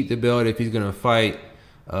to keep the belt, if he's going to fight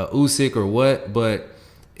Usyk or what. But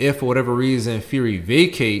if for whatever reason Fury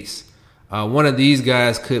vacates, one of these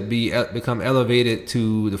guys could become elevated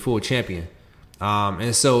to the full champion.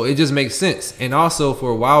 And so it just makes sense. And also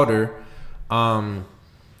for Wilder,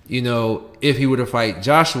 if he were to fight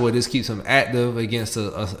Joshua, this keeps him active against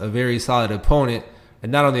a very solid opponent,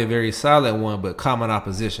 and not only a very solid one, but common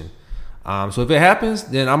opposition. So if it happens,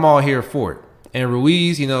 then I'm all here for it. And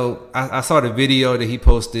Ruiz, I saw the video that he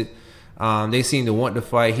posted. They seem to want to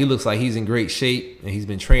fight. He looks like he's in great shape, and he's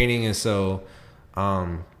been training. And so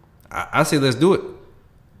I say let's do it.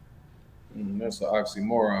 That's an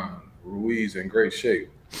oxymoron. Ruiz in great shape.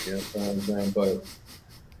 You know what I'm saying? But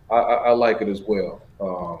I like it as well.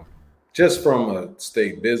 Just from a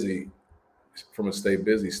stay busy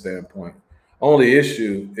standpoint. Only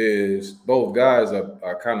issue is both guys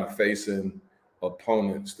are kind of facing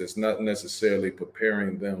opponents that's not necessarily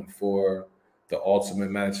preparing them for the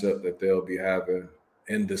ultimate matchup that they'll be having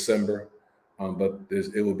in December. But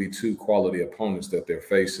it will be two quality opponents that they're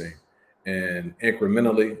facing. And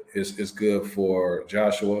incrementally, it's good for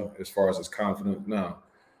Joshua as far as his confidence. Now,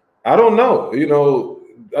 I don't know.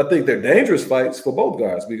 I think they're dangerous fights for both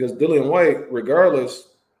guys because Dillian White, regardless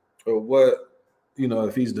of what,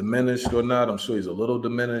 if he's diminished or not, I'm sure he's a little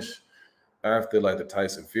diminished after like the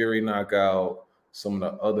Tyson Fury knockout. some of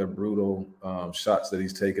the other brutal shots that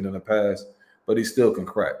he's taken in the past, but he still can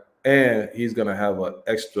crack. And he's going to have an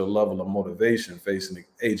extra level of motivation facing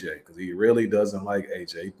AJ because he really doesn't like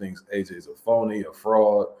AJ. He thinks AJ is a phony, a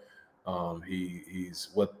fraud. He's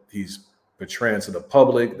what he's portraying to the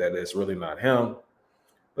public that it's really not him.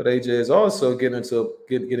 But AJ is also getting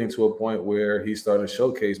to a point where he's starting to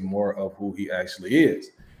showcase more of who he actually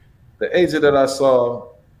is. The AJ that I saw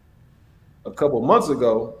a couple months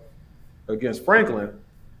ago against Franklin,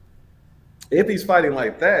 if he's fighting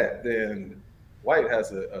like that, then White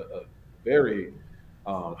has a very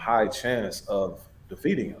high chance of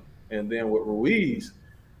defeating him. And then with Ruiz,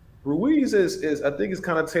 Ruiz is I think it's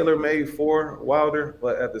kind of tailor made for Wilder,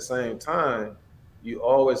 but at the same time, you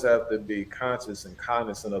always have to be conscious and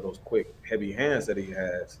cognizant of those quick, heavy hands that he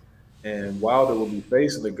has. And Wilder will be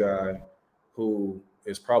facing a guy who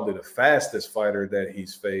is probably the fastest fighter that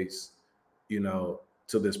he's faced, to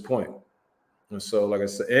this point. And so, like I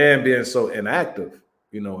said, and being so inactive,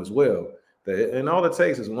 as well. And all it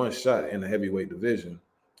takes is one shot in the heavyweight division.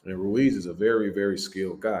 And Ruiz is a very, very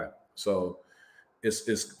skilled guy. So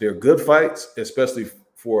they're good fights, especially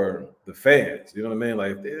for the fans. You know what I mean?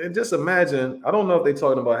 Like, and just imagine, I don't know if they're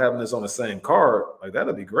talking about having this on the same card. Like,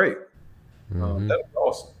 that'd be great. That'd be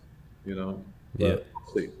awesome. Yeah.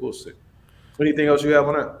 We'll see. Anything else you have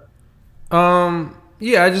on that?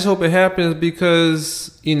 Yeah, I just hope it happens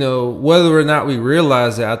because, whether or not we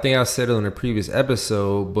realize it, I think I said it on a previous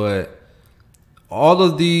episode, but all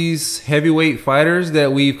of these heavyweight fighters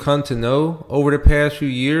that we've come to know over the past few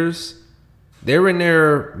years, they're in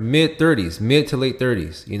their mid to late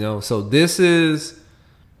 30s, So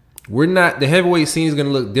the heavyweight scene is going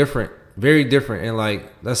to look different, very different. In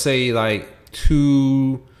let's say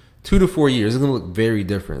 2 to 4 years, it's going to look very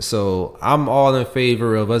different. So I'm all in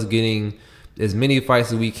favor of us getting as many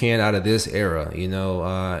fights as we can out of this era,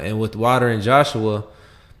 and with Wilder and Joshua,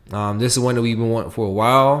 this is one that we've been wanting for a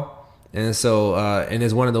while. And so, and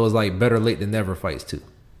it's one of those better late than never fights too.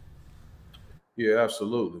 Yeah,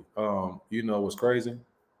 absolutely. What's crazy?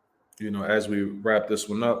 As we wrap this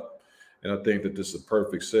one up, and I think that this is a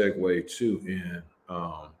perfect segue too.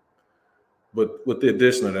 But with the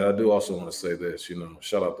addition of that, I do also want to say this.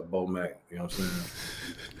 Shout out to Bo Mac. You know what I'm saying?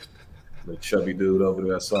 The chubby dude over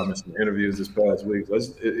there. I saw him in some interviews this past week. So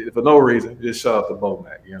for no reason, just shout out to Bo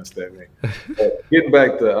Mac. You understand me? But getting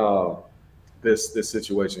back to this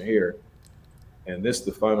situation here, and this is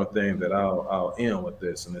the final thing that I'll end with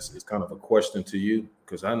this, and this is kind of a question to you,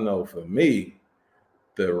 because I know for me,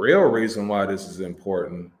 the real reason why this is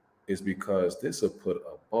important is because this will put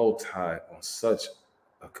a bow tie on such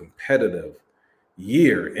a competitive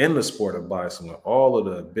year in the sport of boxing with all of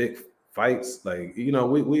the big fights.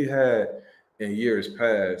 We had in years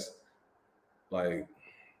past,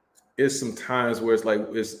 it's some times where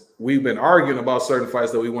we've been arguing about certain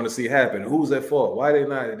fights that we want to see happen. Who's at fault? Why they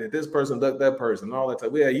not? Did this person duck that person? All that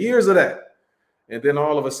time. We had years of that. And then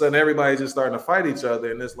all of a sudden everybody's just starting to fight each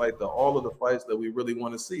other. And it's all of the fights that we really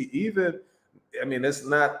want to see. It's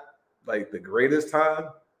not the greatest time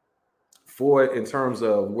for it in terms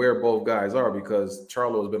of where both guys are, because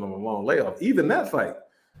Charlo has been on a long layoff. Even that fight,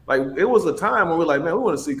 it was a time when we're like, man, we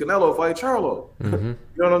want to see Canelo fight Charlo. Mm-hmm. You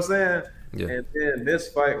know what I'm saying? Yeah. And then this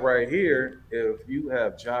fight right here, if you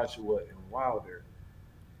have Joshua and Wilder,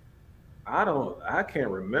 I can't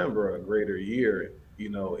remember a greater year,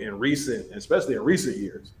 especially in recent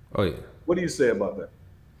years. Oh yeah. What do you say about that?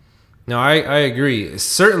 No, I agree.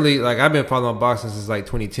 Certainly, I've been following boxing since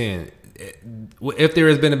 2010. If there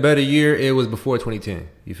has been a better year, it was before 2010.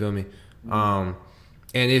 You feel me? Mm-hmm.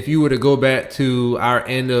 And if you were to go back to our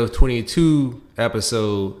end of 22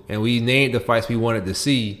 episode and we named the fights we wanted to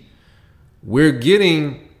see, we're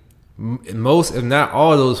getting most, if not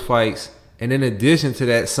all, of those fights. And in addition to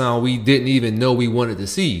that, some we didn't even know we wanted to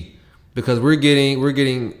see, because we're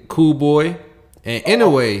getting Cool Boy, and in a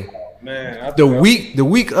way, man, the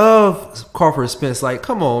week of Crawford Spence,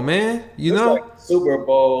 come on, man, Super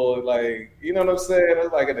Bowl, you know what I'm saying?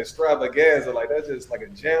 It's like an extravaganza, that's just like a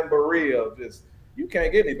jamboree of just. You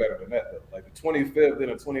can't get any better than that, though. The 25th and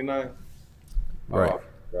the 29th. Right. Oh,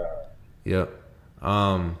 God. Yep.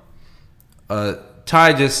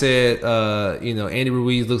 Ty just said, Andy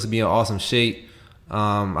Ruiz looks to be in awesome shape.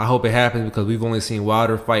 I hope it happens, because we've only seen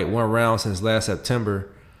Wilder fight one round since last September.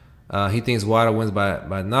 He thinks Wilder wins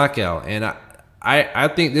by knockout. And I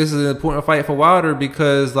think this is an important fight for Wilder,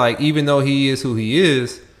 because, even though he is who he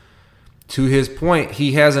is, to his point,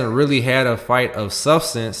 he hasn't really had a fight of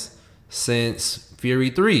substance since Fury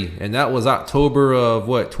 3, and that was October of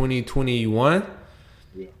 2021.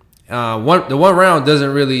 Yeah. the one round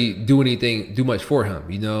doesn't really do much for him.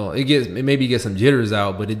 You know, it maybe gets some jitters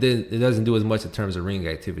out, but it doesn't do as much in terms of ring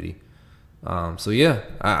activity. So yeah,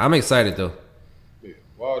 I'm excited though. Yeah,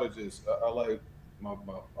 Wilder just I like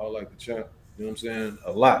I like the champ. You know what I'm saying?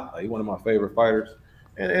 A lot. Like, he's one of my favorite fighters.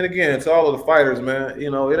 And again, to all of the fighters, man,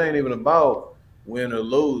 you know, it ain't even about win or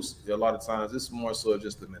lose. A lot of times, it's more so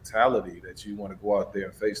just the mentality that you want to go out there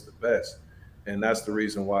and face the best. And that's the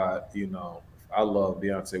reason why, you know, I love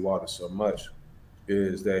Deontay Wilder so much,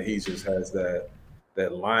 is that he just has that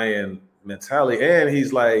lion mentality, and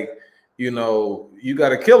he's like, you know, you got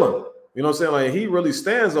to kill him. You know what I'm saying? Like, he really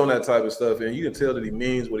stands on that type of stuff, and you can tell that he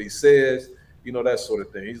means what he says. You know, that sort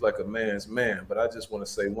of thing. He's like a man's man. But I just want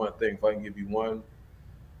to say one thing. If I can give you one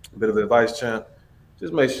bit of advice, champ,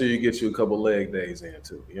 just make sure you get you a couple leg days in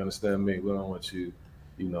too. You understand me? We don't want you,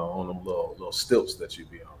 you know, on them little stilts that you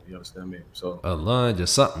be on. You understand me? So A lunge or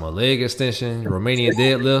something, a leg extension, Romanian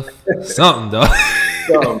deadlift, something though.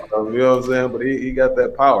 you know what I'm saying? But he got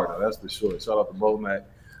that power though. That's for sure. Shout out to Bo Mac.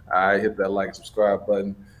 I hit that like and subscribe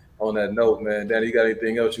button. On that note, man, Danny, you got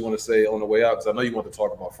anything else you want to say on the way out? Because I know you want to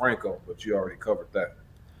talk about Franco, but you already covered that.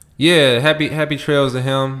 Yeah, happy trails to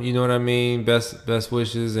him. You know what I mean. Best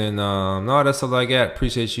wishes, and no, that's all I got.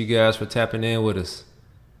 Appreciate you guys for tapping in with us.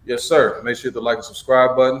 Yes, sir. Make sure you hit the like and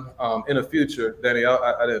subscribe button. In the future, Danny,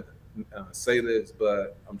 I didn't say this,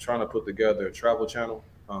 but I'm trying to put together a travel channel.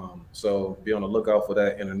 So be on the lookout for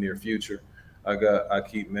that in the near future. I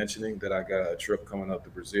keep mentioning that I got a trip coming up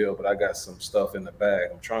to Brazil, but I got some stuff in the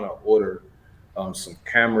bag. I'm trying to order some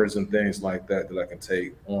cameras and things like that that I can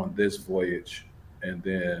take on this voyage, and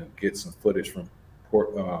then get some footage from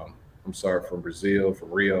Port. I'm sorry, from Brazil,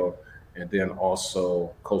 from Rio, and then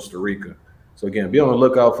also Costa Rica. So again, be on the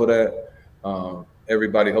lookout for that.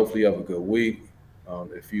 Everybody, hopefully, you have a good week.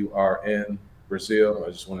 If you are in Brazil,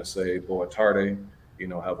 I just want to say boa tarde. You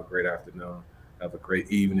know, have a great afternoon, have a great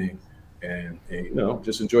evening, and you know,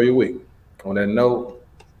 just enjoy your week. On that note,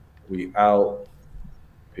 we out.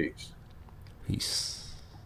 Peace. Peace.